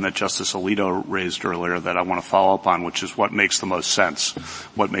question that Justice Alito raised earlier that I want to follow up on, which is what makes the most sense.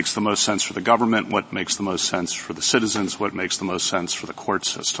 What makes the most sense for the government? What makes the most sense for the citizens? What makes the most sense for the court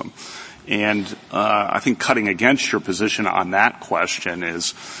system? And I think cutting against your position on that question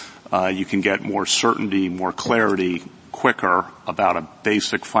is you can get more certainty, more clarity quicker about a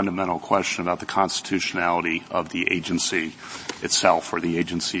basic fundamental question about the constitutionality of the agency itself or the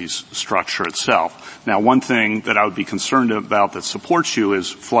agency's structure itself. Now, one thing that I would be concerned about that supports you is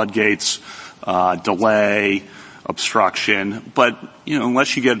floodgates, delay, obstruction. But,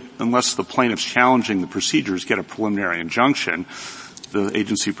 unless the plaintiffs challenging the procedures get a preliminary injunction, the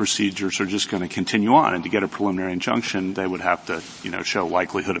agency procedures are just going to continue on. And to get a preliminary injunction, they would have to, show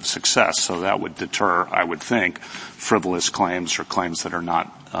likelihood of success. So that would deter, I would think, frivolous claims or claims that are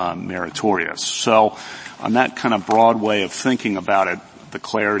not meritorious. So on that kind of broad way of thinking about it, the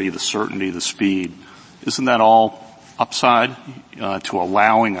clarity, the certainty, the speed, isn't that all upside to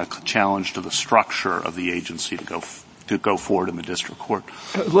allowing a challenge to the structure of the agency to go forward in the district court?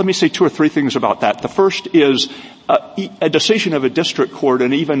 Let me say two or three things about that. The first is a decision of a district court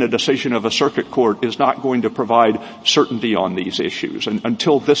and even a decision of a circuit court is not going to provide certainty on these issues. And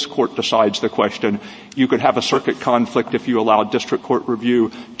until this court decides the question, you could have a circuit conflict if you allowed district court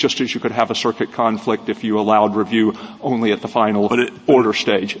review, just as you could have a circuit conflict if you allowed review only at the final order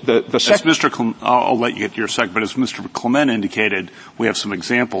stage. I'll let you get to your second, but as Mr. Clement indicated, we have some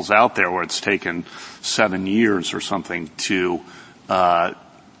examples out there where it's taken 7 years or something to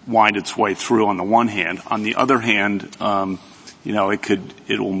wind its way through on the one hand. On the other hand,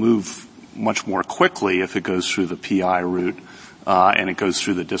 it'll move much more quickly if it goes through the PI route, and it goes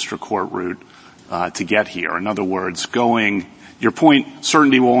through the district court route, to get here. In other words, your point,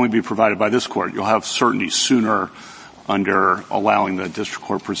 certainty will only be provided by this court. You'll have certainty sooner under allowing the district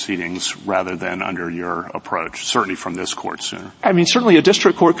court proceedings rather than under your approach, certainly from this court sooner. I mean, certainly a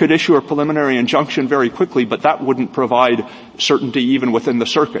district court could issue a preliminary injunction very quickly, but that wouldn't provide certainty even within the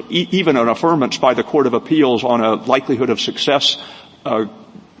circuit. Even an affirmance by the Court of Appeals on a likelihood of success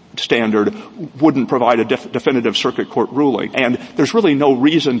standard wouldn't provide a definitive circuit court ruling. And there's really no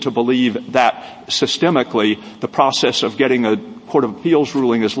reason to believe that systemically the process of getting a Court of Appeals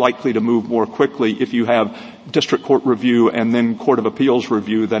ruling is likely to move more quickly if you have district court review and then Court of Appeals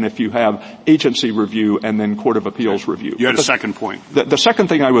review than if you have agency review and then Court of Appeals review. You had a second point. The second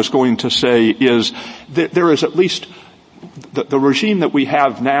thing I was going to say is that there is at least the regime that we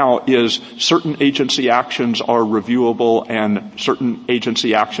have now is certain agency actions are reviewable and certain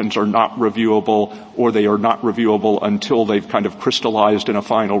agency actions are not reviewable, or they are not reviewable until they've kind of crystallized in a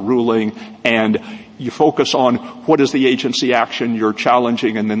final ruling. And you focus on what is the agency action you're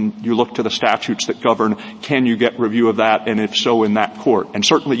challenging, and then you look to the statutes that govern, can you get review of that, and if so, in that court. And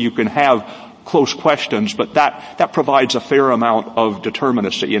certainly you can have close questions, but that provides a fair amount of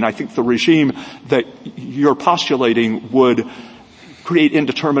determinacy. And I think the regime that you're postulating would create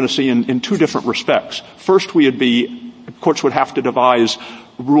indeterminacy in two different respects. First, courts would have to devise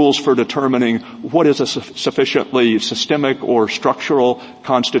rules for determining what is a sufficiently systemic or structural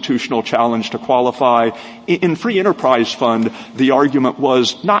constitutional challenge to qualify. In Free Enterprise Fund, the argument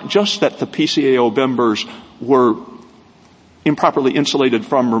was not just that the PCAO members were improperly insulated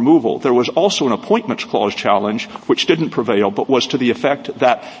from removal. There was also an appointments clause challenge, which didn't prevail, but was to the effect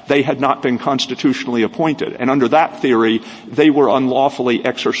that they had not been constitutionally appointed. And under that theory, they were unlawfully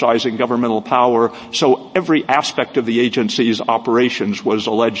exercising governmental power, so every aspect of the agency's operations was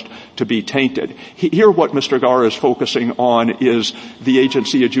alleged to be tainted. Here, what Mr. Garre is focusing on is the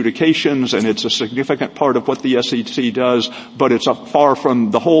agency adjudications, and it's a significant part of what the SEC does, but it's far from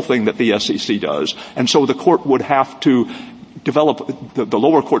the whole thing that the SEC does. And so the court would have to the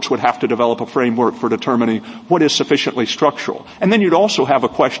lower courts would have to develop a framework for determining what is sufficiently structural. And then you'd also have a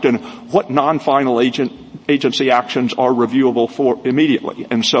question, what non-final agency actions are reviewable for immediately?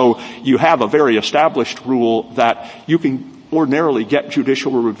 And so you have a very established rule that you can ordinarily get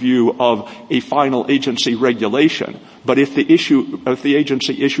judicial review of a final agency regulation. But if the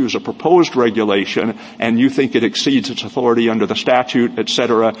agency issues a proposed regulation and you think it exceeds its authority under the statute, et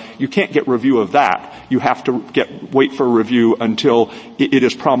cetera, you can't get review of that. You have to wait for review until it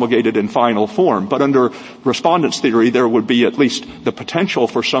is promulgated in final form. But under respondents' theory, there would be at least the potential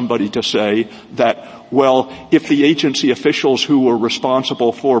for somebody to say that, well, if the agency officials who were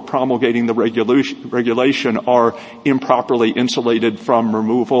responsible for promulgating the regulation are improperly insulated from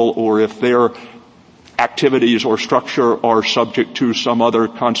removal, or if their activities or structure are subject to some other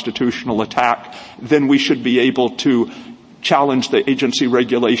constitutional attack, then we should be able to challenge the agency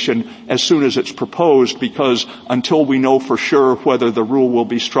regulation as soon as it's proposed, because until we know for sure whether the rule will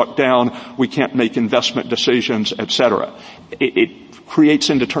be struck down, we can't make investment decisions, et cetera. It creates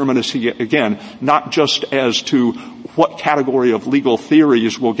indeterminacy, again, not just as to what category of legal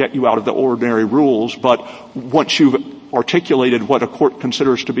theories will get you out of the ordinary rules, but once you've articulated what a court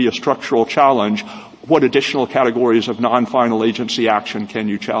considers to be a structural challenge, what additional categories of non-final agency action can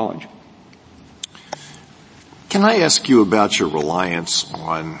you challenge? Can I ask you about your reliance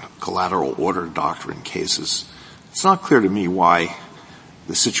on collateral order doctrine cases? It's not clear to me why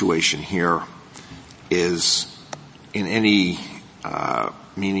the situation here is in any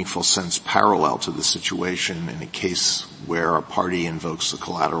meaningful sense parallel to the situation in a case where a party invokes the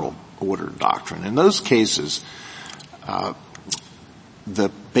collateral order doctrine. In those cases,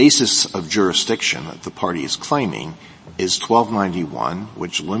 the basis of jurisdiction that the party is claiming is 1291,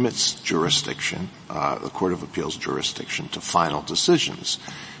 which limits jurisdiction, the Court of Appeals jurisdiction, to final decisions.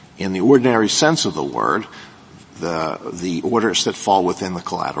 In the ordinary sense of the word, the orders that fall within the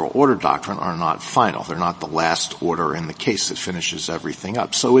collateral order doctrine are not final. They're not the last order in the case that finishes everything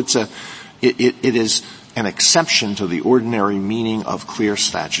up. So it is an exception to the ordinary meaning of clear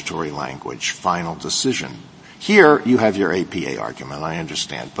statutory language, final decision. Here, you have your APA argument, I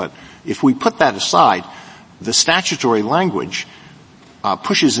understand. But if we put that aside, the statutory language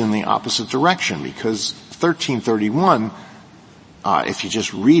pushes in the opposite direction, because 1331, if you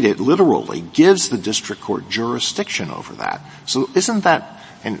just read it literally, gives the district court jurisdiction over that. So isn't that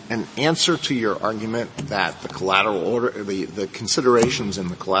an answer to your argument that the collateral order, the considerations in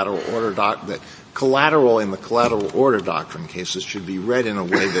the collateral order that collateral in the collateral order doctrine cases should be read in a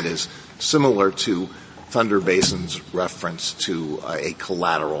way that is similar to Thunder Basin's reference to a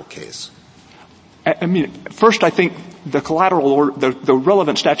collateral case? I mean, first, I think the collateral order, the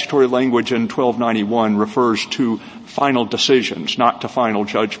relevant statutory language in 1291 refers to final decisions, not to final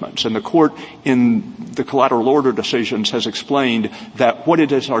judgments. And the court in the collateral order decisions has explained that what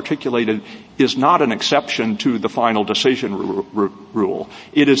it has articulated is not an exception to the final decision rule.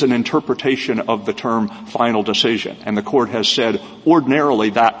 It is an interpretation of the term final decision. And the court has said ordinarily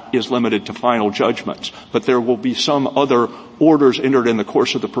that is limited to final judgments. But there will be some other orders entered in the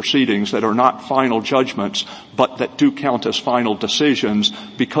course of the proceedings that are not final judgments, but that do count as final decisions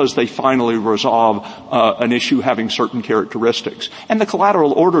because they finally resolve an issue having certain characteristics. And the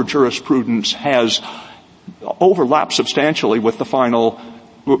collateral order jurisprudence has overlapped substantially with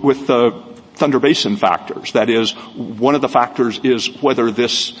the Thunder Basin factors. That is, one of the factors is whether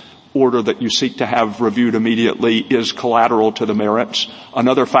this order that you seek to have reviewed immediately is collateral to the merits.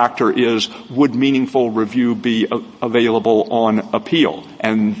 Another factor is, would meaningful review be available on appeal?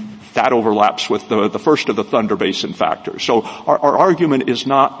 And that overlaps with the first of the Thunder Basin factors. So our argument is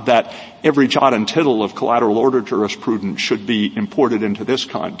not that every jot and tittle of collateral order jurisprudence should be imported into this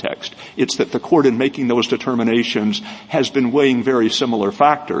context. It's that the court in making those determinations has been weighing very similar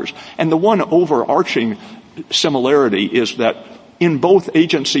factors. And the one overarching similarity is that in both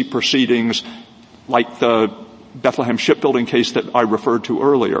agency proceedings, like the Bethlehem shipbuilding case that I referred to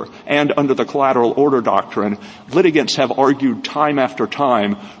earlier, and under the collateral order doctrine, litigants have argued time after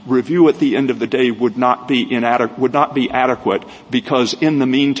time review at the end of the day would not be adequate because in the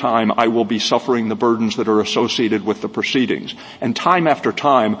meantime I will be suffering the burdens that are associated with the proceedings. And time after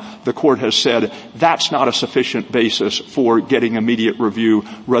time the court has said that's not a sufficient basis for getting immediate review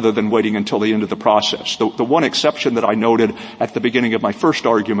rather than waiting until the end of the process. The one exception that I noted at the beginning of my first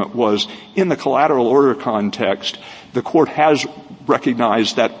argument was in the collateral order context, the court has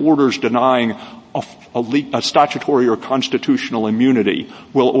recognized that orders denying a statutory or constitutional immunity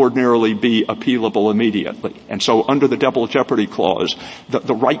will ordinarily be appealable immediately. And so under the double jeopardy clause,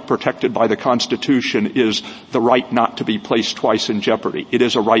 the right protected by the Constitution is the right not to be placed twice in jeopardy. It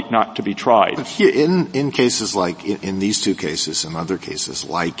is a right not to be tried. But here, in cases like, in these two cases and other cases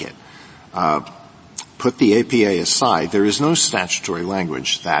like it, put the APA aside, there is no statutory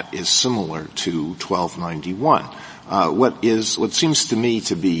language that is similar to 1291. What seems to me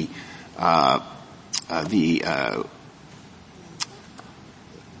to be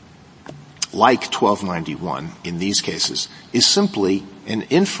like 1291 in these cases is simply an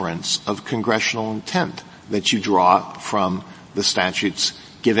inference of congressional intent that you draw from the statutes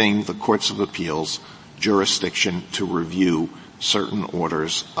giving the courts of appeals jurisdiction to review certain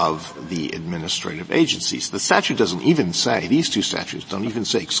orders of the administrative agencies. The statute doesn't even say, these two statutes don't even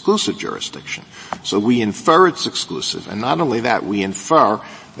say exclusive jurisdiction. So we infer it's exclusive, and not only that, we infer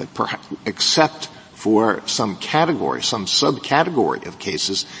that except for some category, some subcategory of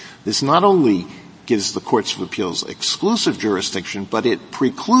cases, this not only gives the courts of appeals exclusive jurisdiction, but it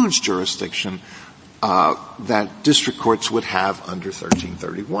precludes jurisdiction that district courts would have under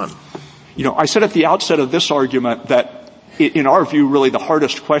 1331. You know, I said at the outset of this argument that in our view, really the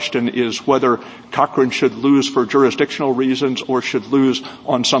hardest question is whether Cochran should lose for jurisdictional reasons or should lose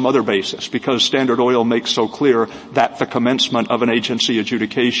on some other basis, because Standard Oil makes so clear that the commencement of an agency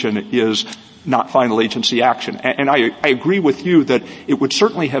adjudication is not final agency action. And I agree with you that it would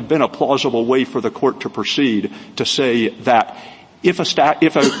certainly have been a plausible way for the court to proceed to say that if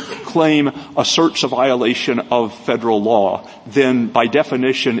a claim asserts a violation of federal law, then by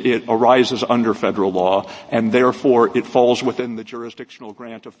definition it arises under federal law, and therefore it falls within the jurisdictional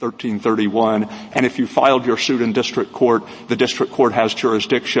grant of 1331. And if you filed your suit in district court, the district court has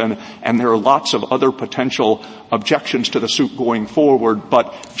jurisdiction, and there are lots of other potential objections to the suit going forward,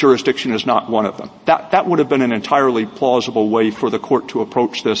 but jurisdiction is not one of them. That would have been an entirely plausible way for the court to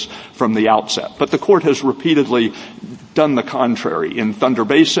approach this from the outset. But the court has repeatedly done the contrary. In Thunder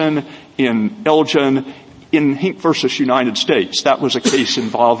Basin, in Elgin, in Hink versus United States, that was a case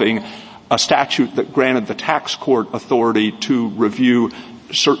involving a statute that granted the tax court authority to review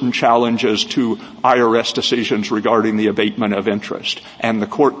certain challenges to IRS decisions regarding the abatement of interest. And the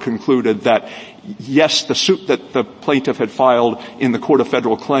court concluded that, yes, the suit that the plaintiff had filed in the Court of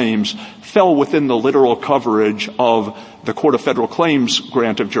Federal Claims fell within the literal coverage of the Court of Federal Claims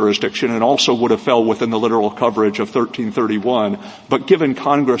grant of jurisdiction and also would have fell within the literal coverage of 1331. But given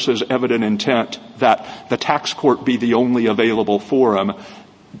Congress's evident intent that the tax court be the only available forum,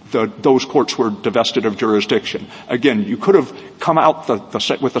 those courts were divested of jurisdiction. Again, you could have come out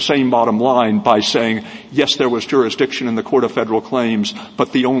with the same bottom line by saying, yes, there was jurisdiction in the Court of Federal Claims,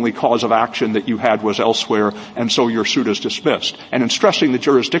 but the only cause of action that you had was elsewhere, and so your suit is dismissed. And in stressing the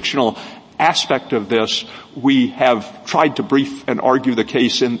jurisdictional aspect of this, we have tried to brief and argue the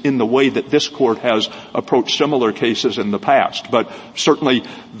case in the way that this court has approached similar cases in the past. But certainly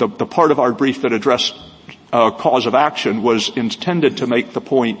the part of our brief that addressed cause of action was intended to make the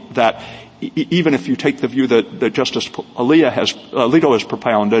point that even if you take the view that Justice Alito has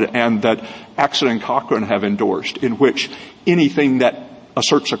propounded and that Axon and Cochran have endorsed, in which anything that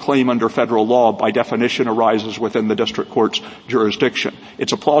asserts a claim under federal law by definition arises within the district court's jurisdiction.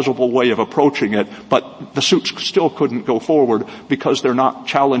 It's a plausible way of approaching it, but the suits still couldn't go forward because they're not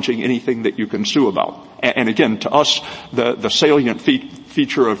challenging anything that you can sue about. And again, to us, the salient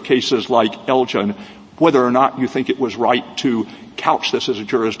feature of cases like Elgin, whether or not you think it was right to couch this as a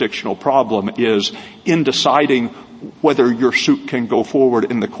jurisdictional problem, is in deciding whether your suit can go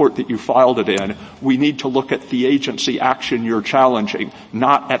forward in the court that you filed it in, we need to look at the agency action you're challenging,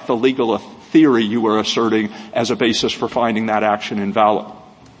 not at the legal theory you were asserting as a basis for finding that action invalid.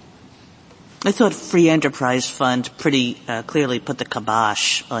 I thought Free Enterprise Fund pretty clearly put the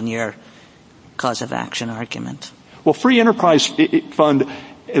kibosh on your cause of action argument. Well, Free Enterprise Fund,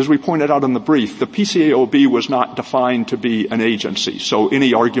 as we pointed out in the brief, the PCAOB was not defined to be an agency, so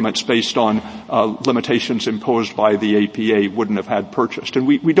any arguments based on limitations imposed by the APA wouldn't have had purchased. And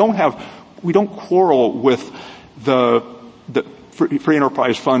we don't quarrel with the Free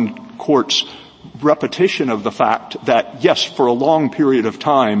Enterprise Fund Court's repetition of the fact that, yes, for a long period of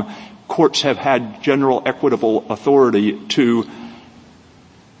time, courts have had general equitable authority to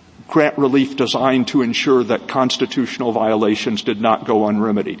grant relief designed to ensure that constitutional violations did not go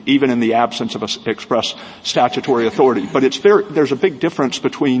unremedied, even in the absence of express statutory authority. But there's a big difference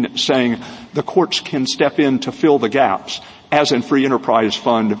between saying the courts can step in to fill the gaps, as in Free Enterprise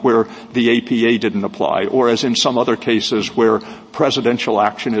Fund where the APA didn't apply, or as in some other cases where presidential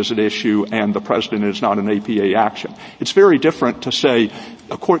action is at issue and the president is not an APA action. It's very different to say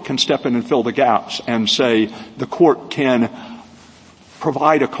a court can step in and fill the gaps and say the court can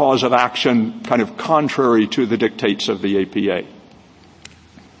provide a cause of action kind of contrary to the dictates of the APA.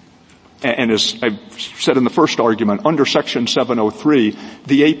 And as I said in the first argument, under Section 703,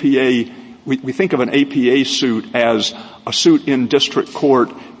 the APA, we think of an APA suit as a suit in district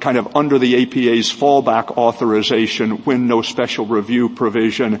court kind of under the APA's fallback authorization when no special review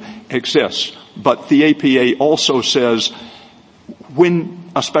provision exists. But the APA also says when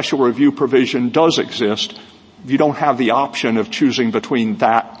a special review provision does exist, you don't have the option of choosing between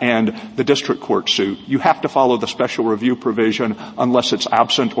that and the district court suit. You have to follow the special review provision unless it's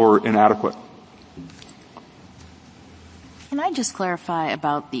absent or inadequate. Can I just clarify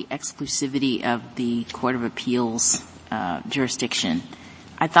about the exclusivity of the Court of Appeals jurisdiction?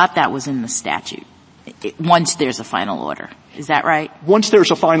 I thought that was in the statute. Once there's a final order. Is that right? Once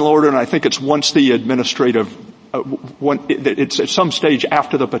there's a final order, and I think it's once the administrative it's at some stage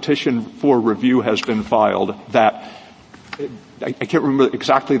after the petition for review has been filed that I can't remember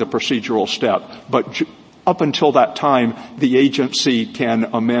exactly the procedural step, but up until that time, the agency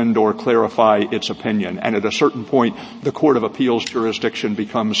can amend or clarify its opinion. And at a certain point, the Court of Appeals jurisdiction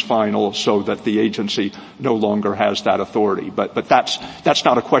becomes final so that the agency no longer has that authority. But that's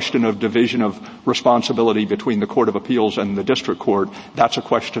not a question of division of responsibility between the Court of Appeals and the district court. That's a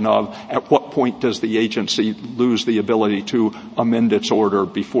question of at what point does the agency lose the ability to amend its order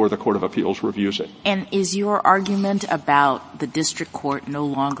before the Court of Appeals reviews it. And is your argument about the district court no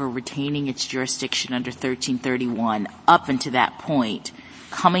longer retaining its jurisdiction under 1331 up until that point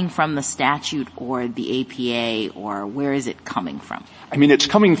coming from the statute or the APA, or where is it coming from? I mean, it's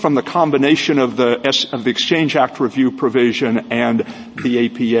coming from the combination of the Exchange Act review provision and the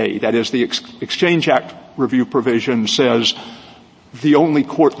APA. That is, the Exchange Act review provision says the only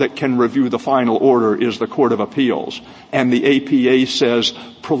court that can review the final order is the Court of Appeals. And the APA says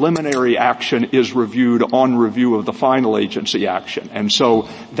preliminary action is reviewed on review of the final agency action. And so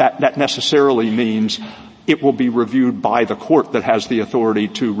that necessarily means it will be reviewed by the court that has the authority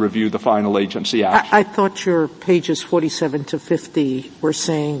to review the final agency action. I thought your pages 47 to 50 were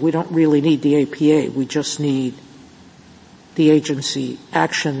saying we don't really need the APA. We just need the agency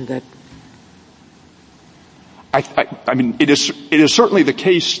action that I mean, it is certainly the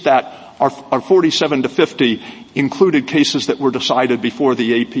case that our 47 to 50 included cases that were decided before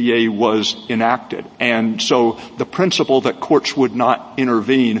the APA was enacted. And so the principle that courts would not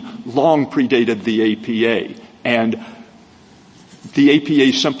intervene long predated the APA. And the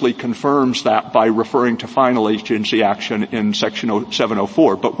APA simply confirms that by referring to final agency action in Section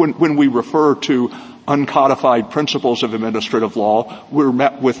 704. But when we refer to uncodified principles of administrative law, we're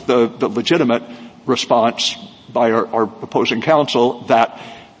met with the legitimate response by our opposing counsel that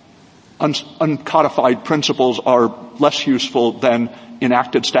uncodified principles are less useful than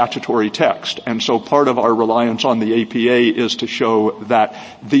enacted statutory text. And so part of our reliance on the APA is to show that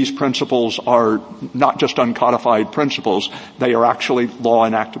these principles are not just uncodified principles, they are actually law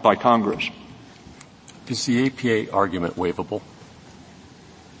enacted by Congress. Is the APA argument waivable?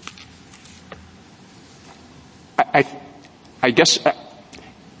 I guess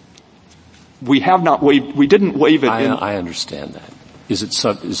we have not waived, we didn't waive it. I understand that. Is it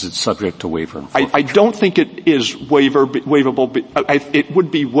subject to waiver and forfeiture? I don't think it is waivable. It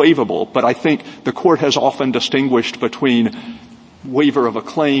would be waivable, but I think the Court has often distinguished between waiver of a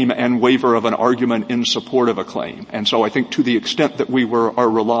claim and waiver of an argument in support of a claim. And so I think to the extent that we are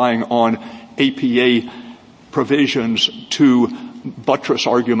relying on APA provisions to buttress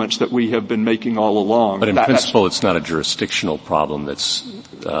arguments that we have been making all along. But in principle, it's not a jurisdictional problem that's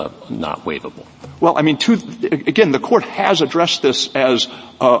not waivable. Well, I mean, again, the Court has addressed this as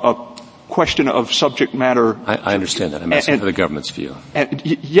a question of subject matter. I understand that. I'm asking for the government's view. And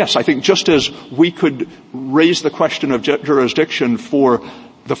yes, I think just as we could raise the question of jurisdiction for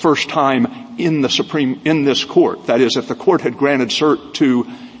the first time in this Court, that is, if the Court had granted cert to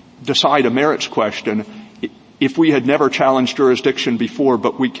decide a merits question, if we had never challenged jurisdiction before,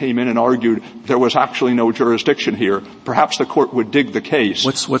 but we came in and argued there was actually no jurisdiction here, perhaps the Court would dig the case.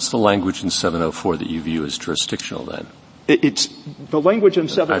 What's the language in 704 that you view as jurisdictional then? It's the language in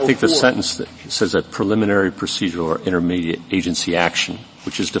 704. I think the sentence that says a preliminary procedural or intermediate agency action,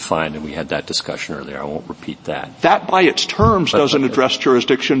 which is defined, and we had that discussion earlier. I won't repeat that. That by its terms doesn't address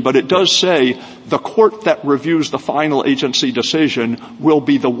jurisdiction, but it does say the court that reviews the final agency decision will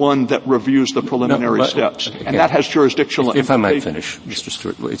be the one that reviews the preliminary steps. Okay. And that has jurisdictional If I might finish, Mr.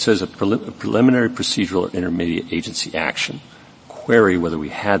 Stewart. It says a preliminary procedural or intermediate agency action. Query whether we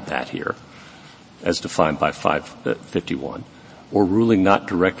had that here, as defined by 551, or ruling not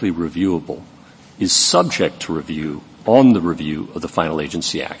directly reviewable, is subject to review on the review of the final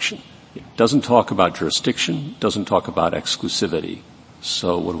agency action. It doesn't talk about jurisdiction, doesn't talk about exclusivity.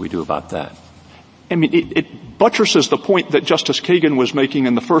 So what do we do about that? I mean, it buttresses the point that Justice Kagan was making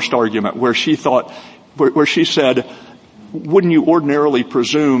in the first argument, where she said, wouldn't you ordinarily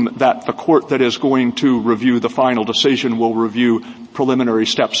presume that the court that is going to review the final decision will review preliminary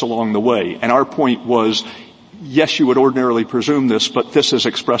steps along the way? And our point was, yes, you would ordinarily presume this, but this is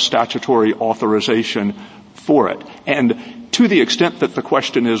express statutory authorization for it. And to the extent that the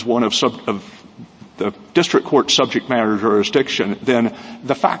question is one of the district court subject matter jurisdiction, then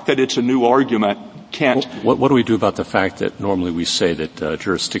the fact that it's a new argument can't. What do we do about the fact that normally we say that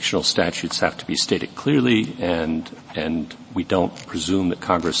jurisdictional statutes have to be stated clearly, and we don't presume that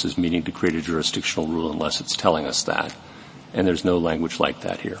Congress is meaning to create a jurisdictional rule unless it's telling us that, and there's no language like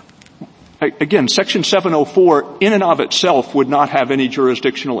that here? Again, Section 704 in and of itself would not have any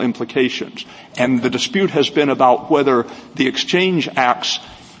jurisdictional implications. And the dispute has been about whether the Exchange Act's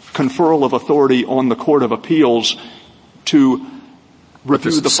conferral of authority on the Court of Appeals to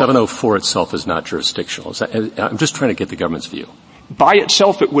review the 704 itself is not jurisdictional. I'm just trying to get the government's view. By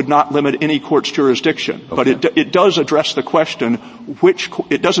itself, it would not limit any court's jurisdiction, okay. But it does address the question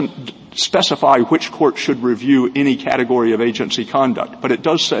it doesn't specify which court should review any category of agency conduct, but it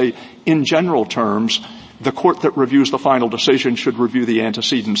does say, in general terms, the court that reviews the final decision should review the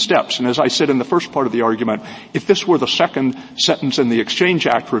antecedent steps. And as I said in the first part of the argument, if this were the second sentence in the Exchange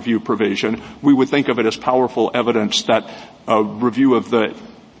Act review provision, we would think of it as powerful evidence that a review of the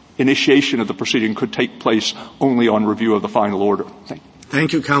initiation of the proceeding could take place only on review of the final order.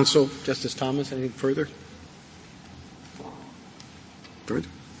 Thank you, counsel. Justice Thomas, anything further? Further?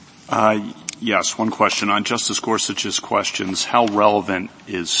 Yes, one question. On Justice Gorsuch's questions, how relevant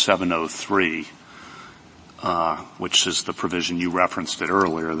is 703, which is the provision you referenced it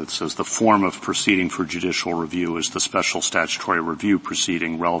earlier that says the form of proceeding for judicial review is the special statutory review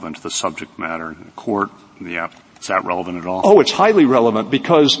proceeding relevant to the subject matter in the court? Is that relevant at all? Oh, it's highly relevant,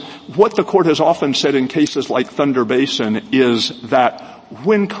 because what the Court has often said in cases like Thunder Basin is that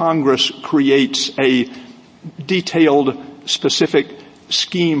when Congress creates a detailed, specific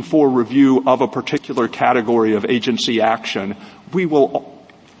scheme for review of a particular category of agency action, we will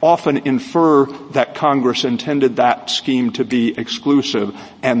often infer that Congress intended that scheme to be exclusive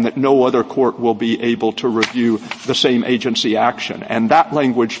and that no other court will be able to review the same agency action. And that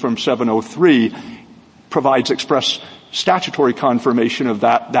language from 703 provides express statutory confirmation of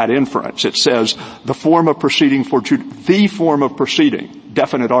that inference. It says the form of proceeding,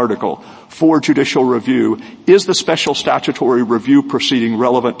 definite article, for judicial review is the special statutory review proceeding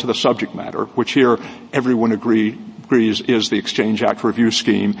relevant to the subject matter, which here everyone agrees is the Exchange Act review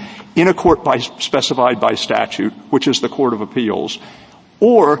scheme, in a court specified by statute, which is the Court of Appeals,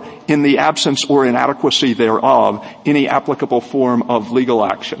 or in the absence or inadequacy thereof, any applicable form of legal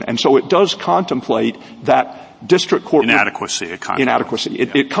action. And so it does contemplate that district court inadequacy.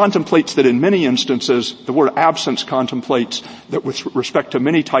 It contemplates that in many instances, the word absence contemplates that with respect to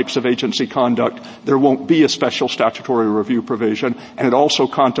many types of agency conduct, there won't be a special statutory review provision, and it also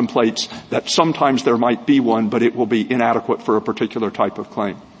contemplates that sometimes there might be one, but it will be inadequate for a particular type of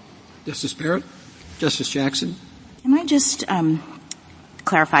claim. Justice Barrett? Justice Jackson? Can I just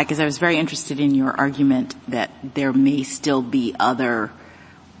clarify, because I was very interested in your argument that there may still be other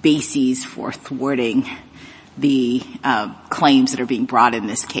bases for thwarting the claims that are being brought in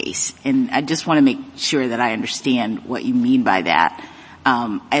this case. And I just want to make sure that I understand what you mean by that.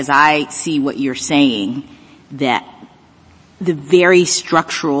 As I see what you're saying, that the very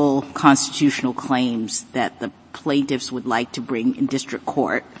structural constitutional claims that the plaintiffs would like to bring in district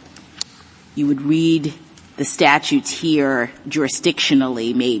court, you would read the statutes here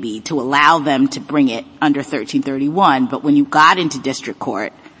jurisdictionally maybe to allow them to bring it under 1331, but when you got into district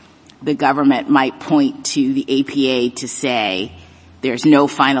court, the government might point to the APA to say there's no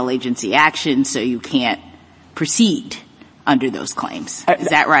final agency action, so you can't proceed under those claims. Is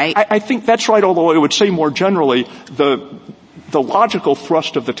that right? I think that's right, although I would say more generally the logical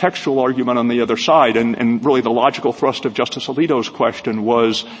thrust of the textual argument on the other side, and really the logical thrust of Justice Alito's question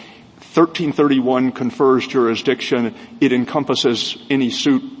was 1331 confers jurisdiction. It encompasses any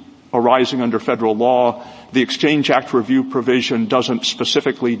suit arising under federal law. The Exchange Act review provision doesn't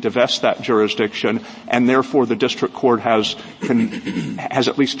specifically divest that jurisdiction, and therefore the district court has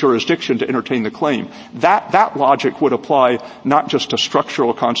at least jurisdiction to entertain the claim. That logic would apply not just to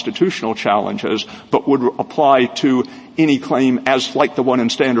structural constitutional challenges, but would apply to any claim as like the one in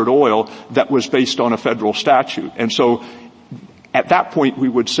Standard Oil that was based on a federal statute. And so at that point we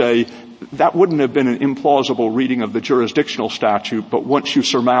would say that wouldn't have been an implausible reading of the jurisdictional statute, but once you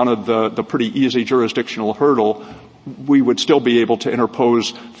surmounted the pretty easy jurisdictional hurdle, we would still be able to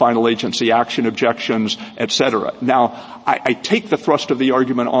interpose final agency action objections, et cetera. Now, I take the thrust of the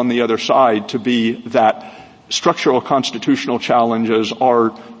argument on the other side to be that structural constitutional challenges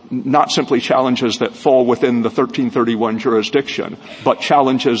are not simply challenges that fall within the 1331 jurisdiction, but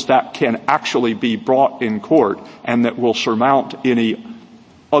challenges that can actually be brought in court and that will surmount any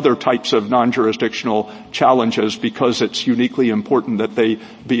other types of non-jurisdictional challenges because it's uniquely important that they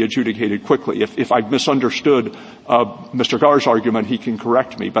be adjudicated quickly. If I've misunderstood Mr. Gar's argument, he can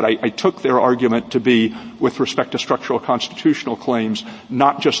correct me. But I took their argument to be, with respect to structural constitutional claims,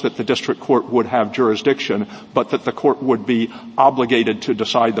 not just that the district court would have jurisdiction, but that the court would be obligated to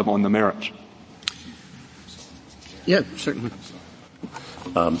decide them on the merits. Yeah, certainly.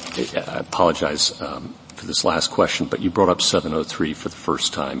 I apologize for this last question, but you brought up 703 for the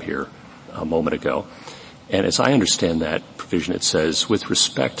first time here a moment ago. And as I understand that provision, it says, with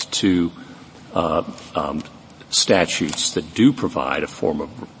respect to statutes that do provide a form of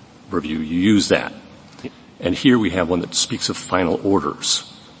review, you use that. And here we have one that speaks of final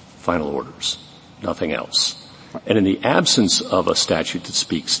orders, nothing else. And in the absence of a statute that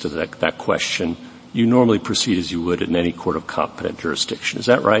speaks to that question, you normally proceed as you would in any court of competent jurisdiction. Is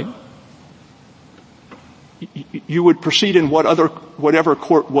that right? You would proceed in whatever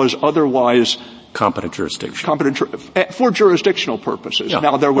court was otherwise competent jurisdiction. For jurisdictional purposes. Yeah,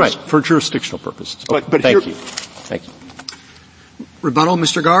 now there was right, for jurisdictional purposes. Okay, but Thank you. Rebuttal,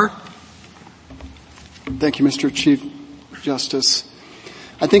 Mr. Gar? Thank you, Mr. Chief Justice.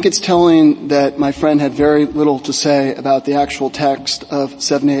 I think it's telling that my friend had very little to say about the actual text of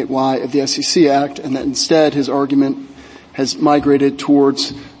 78Y of the SEC Act, and that instead his argument has migrated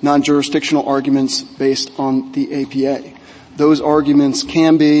towards non-jurisdictional arguments based on the APA. Those arguments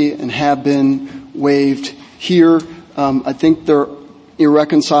can be and have been waived here. I think they're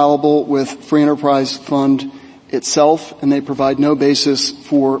irreconcilable with Free Enterprise Fund itself, and they provide no basis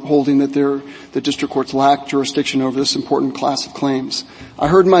for holding that the district courts lack jurisdiction over this important class of claims. I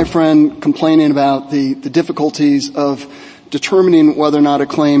heard my friend complaining about the difficulties of determining whether or not a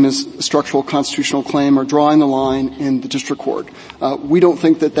claim is a structural constitutional claim or drawing the line in the district court. We don't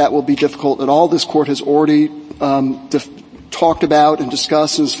think that will be difficult at all. This court has already told talked about and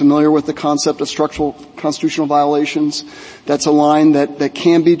discussed and is familiar with the concept of structural constitutional violations. That's a line that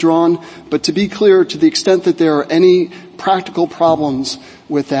can be drawn. But to be clear, to the extent that there are any practical problems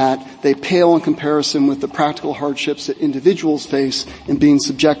with that, they pale in comparison with the practical hardships that individuals face in being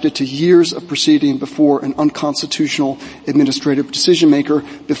subjected to years of proceeding before an unconstitutional administrative decision maker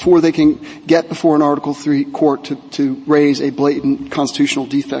before they can get before an Article III court to raise a blatant constitutional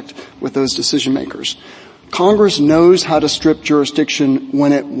defect with those decision makers. Congress knows how to strip jurisdiction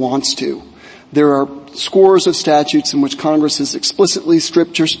when it wants to. There are scores of statutes in which Congress has explicitly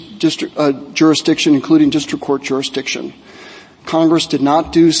stripped jurisdiction, including district court jurisdiction. Congress did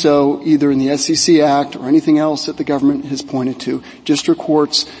not do so either in the SEC Act or anything else that the government has pointed to. District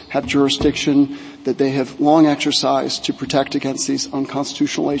courts have jurisdiction that they have long exercised to protect against these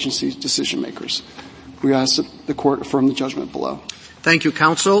unconstitutional agencies' decision makers. We ask that the court affirm the judgment below. Thank you,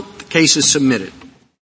 counsel. The case is submitted.